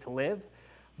needs it to live.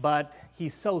 But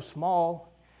he's so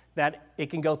small that it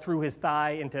can go through his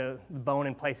thigh into the bone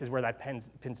in places where that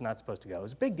pin's not supposed to go. It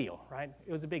was a big deal, right?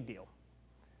 It was a big deal.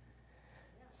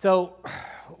 So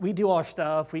we do our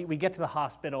stuff. We get to the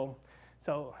hospital.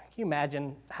 So can you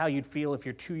imagine how you'd feel if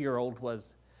your 2-year-old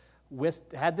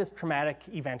had this traumatic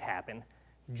event happen,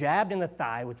 jabbed in the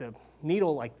thigh with a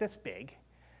needle like this big,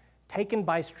 taken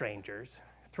by strangers,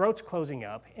 throats closing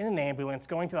up, in an ambulance,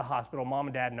 going to the hospital, mom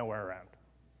and dad nowhere around?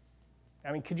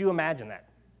 I mean, could you imagine that?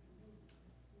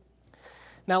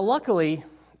 Now, luckily,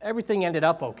 everything ended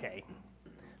up okay.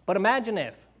 But imagine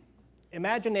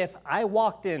if I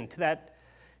walked into that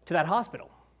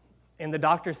hospital and the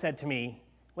doctor said to me,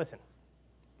 listen,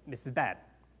 this is bad.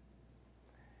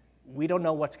 We don't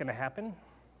know what's going to happen.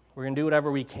 We're going to do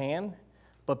whatever we can.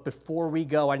 But before we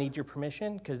go, I need your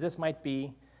permission because this might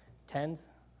be tens,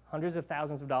 hundreds of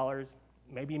thousands of dollars,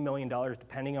 maybe $1 million,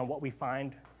 depending on what we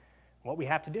find, what we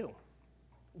have to do.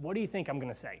 What do you think I'm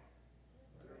going to say?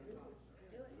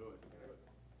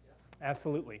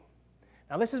 Absolutely.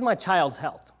 Now, this is my child's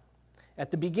health. At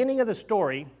the beginning of the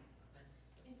story,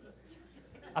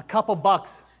 a couple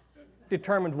bucks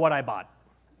determined what I bought.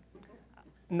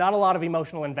 Not a lot of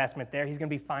emotional investment there. He's going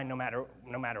to be fine no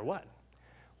matter what.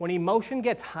 When emotion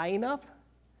gets high enough,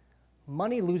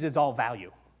 money loses all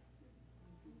value,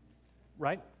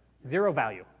 right? Zero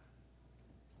value.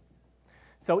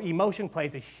 So emotion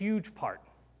plays a huge part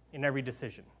in every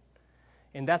decision,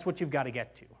 and that's what you've got to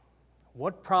get to.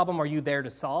 What problem are you there to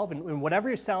solve? And whatever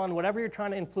you're selling, whatever you're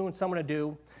trying to influence someone to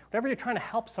do, whatever you're trying to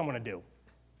help someone to do,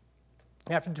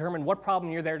 you have to determine what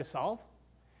problem you're there to solve,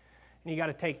 and you got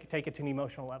to take it to an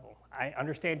emotional level. I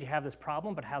understand you have this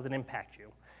problem, but how does it impact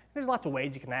you? There's lots of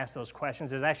ways you can ask those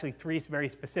questions. There's actually 3 very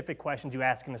specific questions you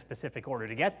ask in a specific order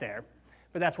to get there,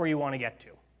 but that's where you want to get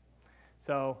to.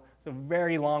 So it's a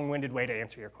very long-winded way to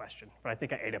answer your question, but I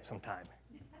think I ate up some time.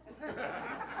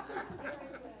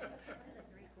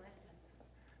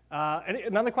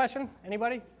 Another question?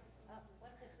 Anybody? What's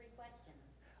the 3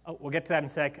 questions? Oh, we'll get to that in a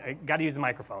sec. I got to use the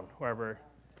microphone wherever.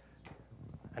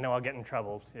 I know I'll get in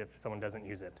trouble if someone doesn't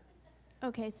use it.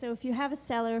 Okay, so if you have a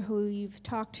seller who you've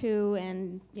talked to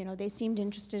and they seemed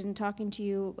interested in talking to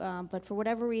you, but for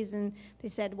whatever reason they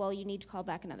said, well, you need to call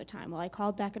back another time. Well, I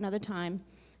called back another time,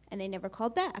 and they never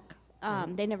called back.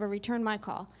 They never returned my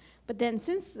call. But then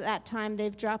since that time,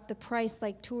 they've dropped the price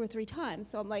like 2 or 3 times.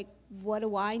 So I'm like, what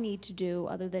do I need to do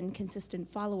other than consistent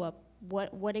follow-up?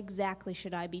 What exactly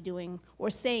should I be doing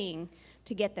or saying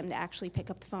to get them to actually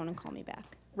pick up the phone and call me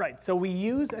back? Right, so we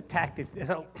use a tactic.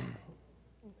 So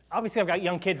obviously I've got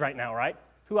young kids right now, right?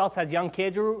 Who else has young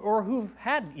kids or who've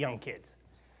had young kids?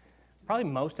 Probably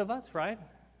most of us, right?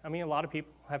 I mean, a lot of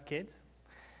people have kids.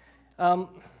 I'll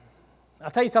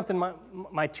tell you something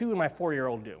my 2 and my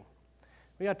 4-year-old do.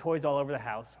 We got toys all over the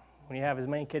house. When you have as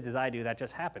many kids as I do, that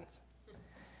just happens.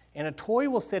 And a toy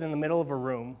will sit in the middle of a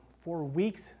room for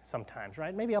weeks sometimes,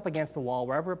 right? Maybe up against the wall,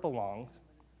 wherever it belongs.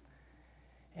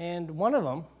 And one of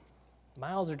them,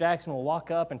 Miles or Jackson, will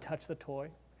walk up and touch the toy.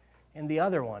 And the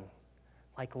other one,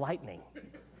 like lightning,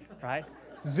 right?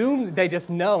 Zooms, they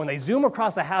just know, and they zoom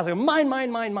across the house and go, mine,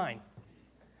 mine, mine, mine.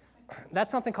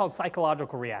 That's something called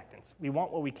psychological reactance. We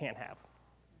want what we can't have.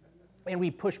 And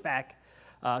we push back,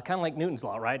 kind of like Newton's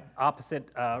law, right? Opposite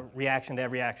reaction to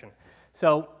every action.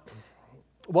 So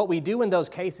what we do in those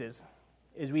cases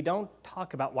is we don't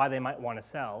talk about why they might want to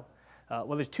sell.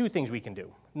 Well, there's 2 things we can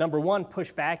do. Number 1, push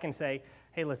back and say,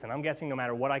 hey, listen, I'm guessing no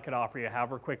matter what I could offer you,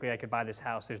 however quickly I could buy this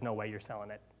house, there's no way you're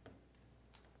selling it.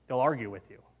 They'll argue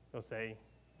with you. They'll say,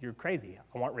 you're crazy.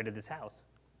 I want rid of this house.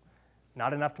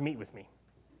 Not enough to meet with me.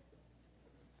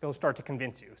 They'll start to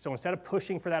convince you. So instead of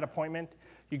pushing for that appointment,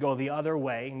 you go the other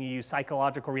way and you use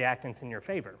psychological reactance in your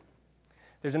favor.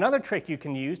 There's another trick you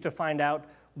can use to find out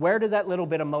where does that little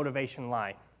bit of motivation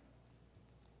lie.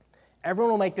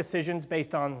 Everyone will make decisions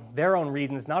based on their own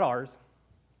reasons, not ours.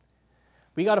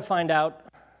 We got to find out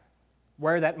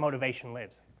where that motivation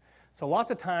lives. So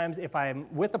lots of times if I'm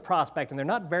with a prospect and they're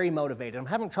not very motivated, I'm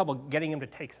having trouble getting them to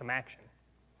take some action.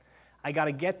 I got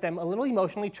to get them a little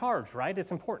emotionally charged, right?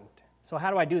 It's important. So how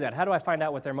do I do that? How do I find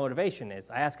out what their motivation is?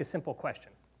 I ask a simple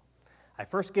question. I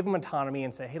first give them autonomy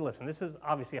and say, hey, listen, this is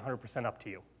obviously 100% up to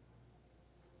you.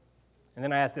 And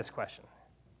then I ask this question.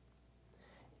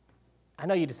 I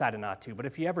know you decided not to, but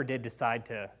if you ever did decide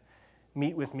to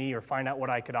meet with me or find out what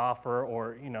I could offer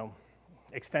or,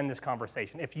 extend this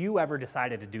conversation, if you ever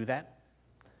decided to do that,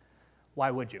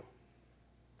 why would you?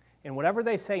 And whatever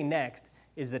they say next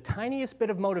is the tiniest bit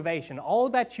of motivation, all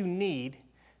that you need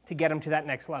to get them to that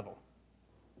next level.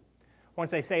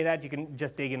 Once they say that, you can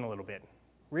just dig in a little bit.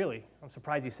 Really? I'm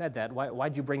surprised you said that.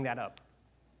 Why'd you bring that up?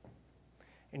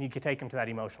 And you could take them to that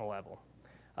emotional level.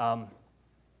 An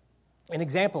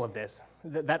example of this,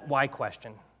 that why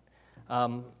question,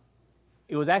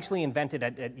 it was actually invented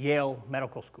at Yale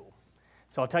Medical School.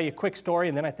 So I'll tell you a quick story,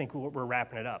 and then I think we're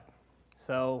wrapping it up.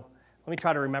 So let me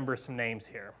try to remember some names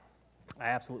here. I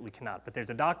absolutely cannot. But there's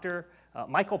a doctor,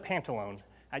 Michael Pantalone,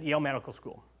 at Yale Medical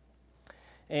School.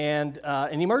 And a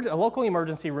local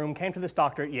emergency room came to this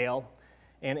doctor at Yale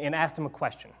and asked him a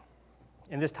question.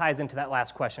 And this ties into that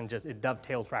last question, it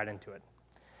dovetails right into it.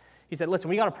 He said, listen,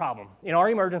 we got a problem. In our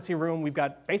emergency room, we've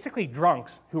got basically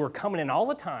drunks who are coming in all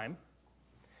the time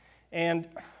and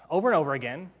over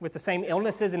again with the same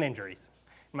illnesses and injuries.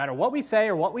 No matter what we say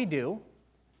or what we do,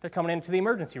 they're coming into the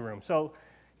emergency room. So,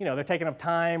 they're taking up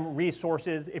time,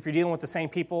 resources. If you're dealing with the same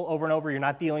people over and over, you're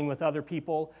not dealing with other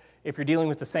people. If you're dealing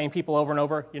with the same people over and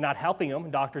over, you're not helping them.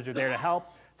 Doctors are there to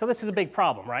help. So this is a big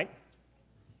problem, right?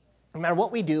 No matter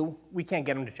what we do, we can't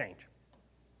get them to change.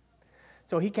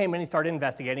 So he came in, he started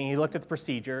investigating, he looked at the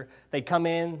procedure. They'd come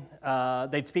in,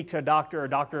 they'd speak to a doctor. A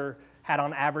doctor had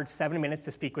on average 7 minutes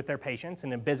to speak with their patients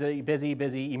in a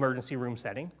busy emergency room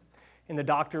setting. And the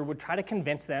doctor would try to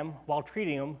convince them while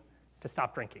treating them to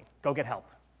stop drinking, go get help,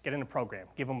 get in a program,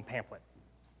 give them a pamphlet.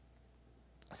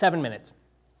 7 minutes.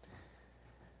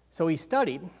 So he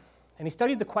studied, and he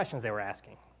studied the questions they were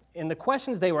asking. And the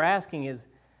questions they were asking is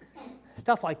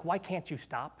stuff like, why can't you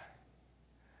stop?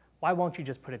 Why won't you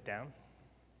just put it down?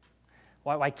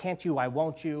 Why can't you? Why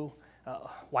won't you?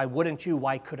 Why wouldn't you?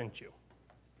 Why couldn't you?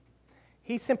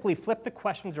 He simply flipped the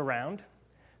questions around,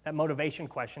 that motivation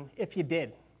question, if you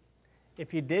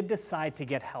did decide to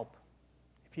get help,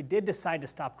 if you did decide to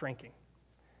stop drinking,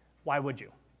 why would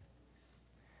you?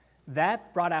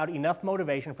 That brought out enough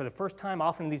motivation for the first time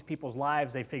often in these people's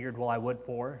lives. They figured, well, I would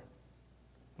for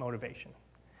motivation.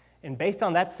 And based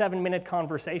on that 7-minute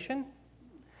conversation,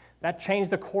 that changed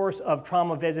the course of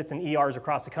trauma visits and ERs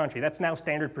across the country. That's now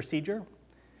standard procedure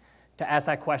to ask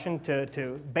that question,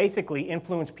 to basically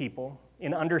influence people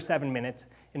in under 7 minutes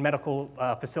in medical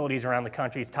facilities around the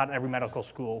country. It's taught in every medical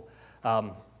school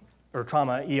or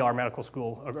trauma ER medical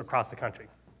school across the country.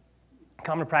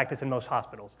 Common practice in most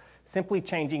hospitals. Simply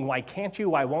changing why can't you,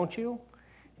 why won't you,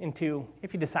 into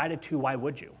if you decided to, why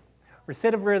would you?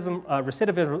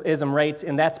 Recidivism rates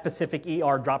in that specific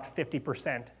ER dropped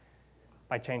 50%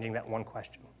 by changing that one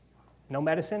question. No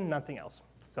medicine, nothing else.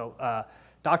 So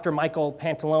Dr. Michael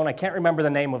Pantalone, I can't remember the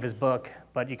name of his book,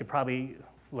 but you could probably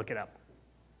look it up.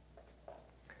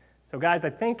 So guys, I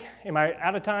think, am I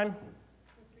out of time?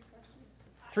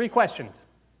 3 questions.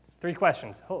 3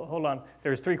 questions. Hold on.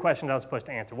 There's 3 questions I was supposed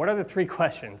to answer. What are the 3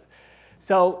 questions?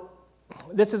 So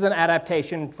this is an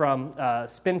adaptation from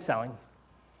Spin Selling.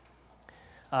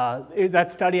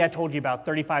 That study I told you about,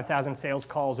 35,000 sales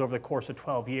calls over the course of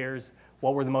 12 years.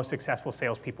 What were the most successful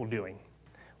salespeople doing?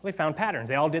 Well, they found patterns.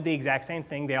 They all did the exact same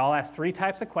thing. They all asked 3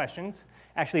 types of questions.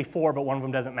 Actually 4, but one of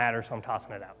them doesn't matter, so I'm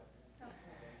tossing it out.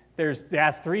 They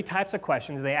asked 3 types of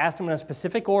questions. They asked them in a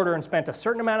specific order and spent a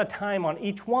certain amount of time on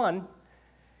each one,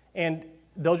 and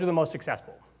those are the most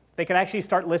successful. They could actually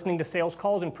start listening to sales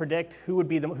calls and predict who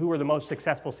were the most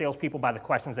successful salespeople by the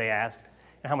questions they asked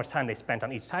and how much time they spent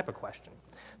on each type of question.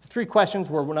 The 3 questions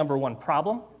were, number 1,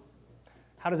 problem.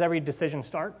 How does every decision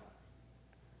start?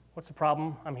 What's the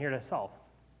problem I'm here to solve?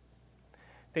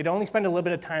 They'd only spend a little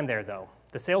bit of time there, though.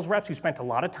 The sales reps who spent a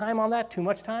lot of time on that, too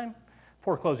much time,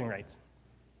 poor closing rates.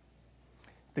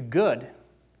 The good, a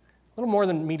little more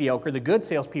than mediocre, the good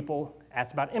salespeople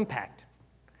asked about impact.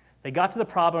 They got to the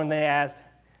problem and they asked,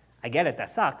 I get it, that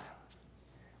sucks,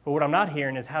 but what I'm not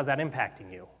hearing is how's that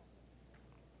impacting you?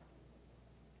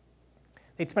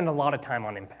 They'd spend a lot of time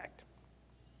on impact.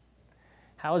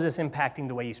 How is this impacting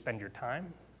the way you spend your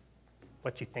time,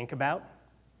 what you think about,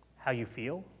 how you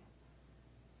feel?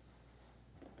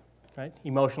 Right?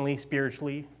 Emotionally,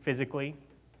 spiritually, physically.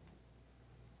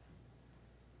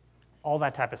 All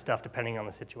that type of stuff depending on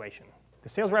the situation. The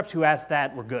sales reps who asked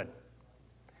that were good.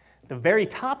 The very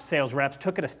top sales reps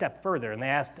took it a step further and they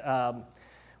asked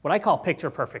what I call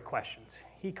picture-perfect questions.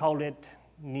 He called it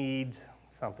needs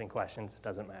something questions,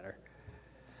 doesn't matter.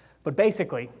 But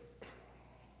basically,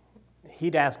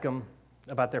 he'd ask them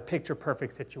about their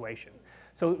picture-perfect situation.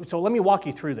 So let me walk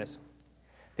you through this.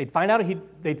 They'd find out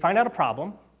a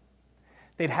problem.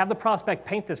 They'd have the prospect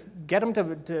paint this, get them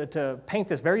to paint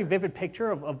this very vivid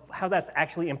picture of how that's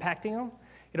actually impacting them.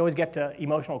 You'd always get to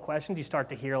emotional questions. You start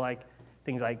to hear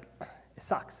things like, it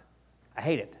sucks, I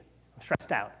hate it, I'm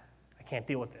stressed out, I can't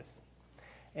deal with this.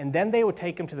 And then they would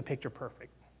take him to the picture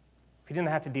perfect. If you didn't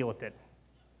have to deal with it,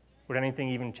 would anything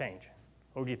even change?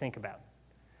 What would you think about?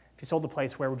 If you sold the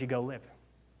place, where would you go live?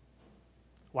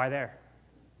 Why there?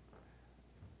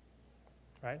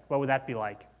 Right? What would that be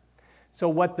like? So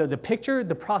what the picture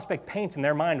the prospect paints in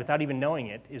their mind without even knowing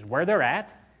it is where they're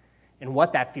at and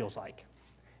what that feels like,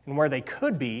 and where they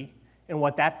could be and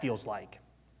what that feels like.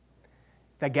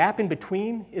 The gap in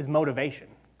between is motivation.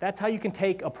 That's how you can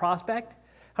take a prospect.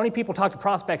 How many people talk to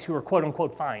prospects who are quote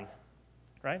unquote fine?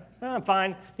 Right? Oh, I'm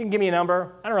fine. You can give me a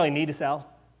number. I don't really need to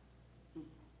sell.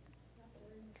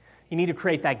 You need to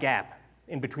create that gap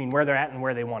in between where they're at and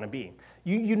where they want to be.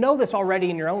 You know this already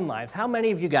in your own lives. How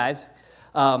many of you guys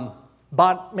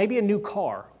bought maybe a new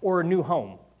car or a new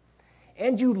home,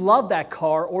 and you love that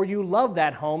car or you love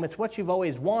that home, it's what you've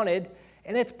always wanted,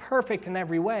 and it's perfect in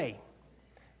every way.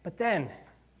 But then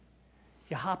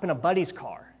you hop in a buddy's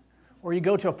car, or you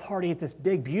go to a party at this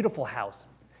big, beautiful house,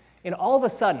 and all of a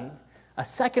sudden, a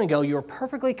second ago, you were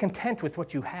perfectly content with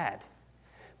what you had.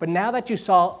 But now that you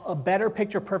saw a better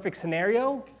picture-perfect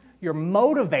scenario, you're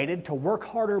motivated to work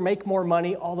harder, make more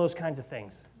money, all those kinds of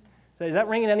things. So is that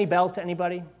ringing any bells to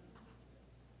anybody?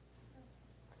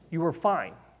 You were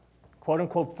fine, quote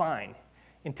unquote fine,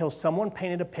 until someone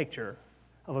painted a picture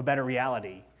of a better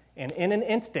reality, and in an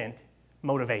instant,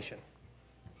 motivation.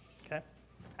 Okay?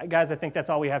 Guys, I think that's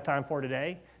all we have time for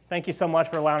today. Thank you so much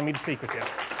for allowing me to speak with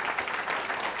you.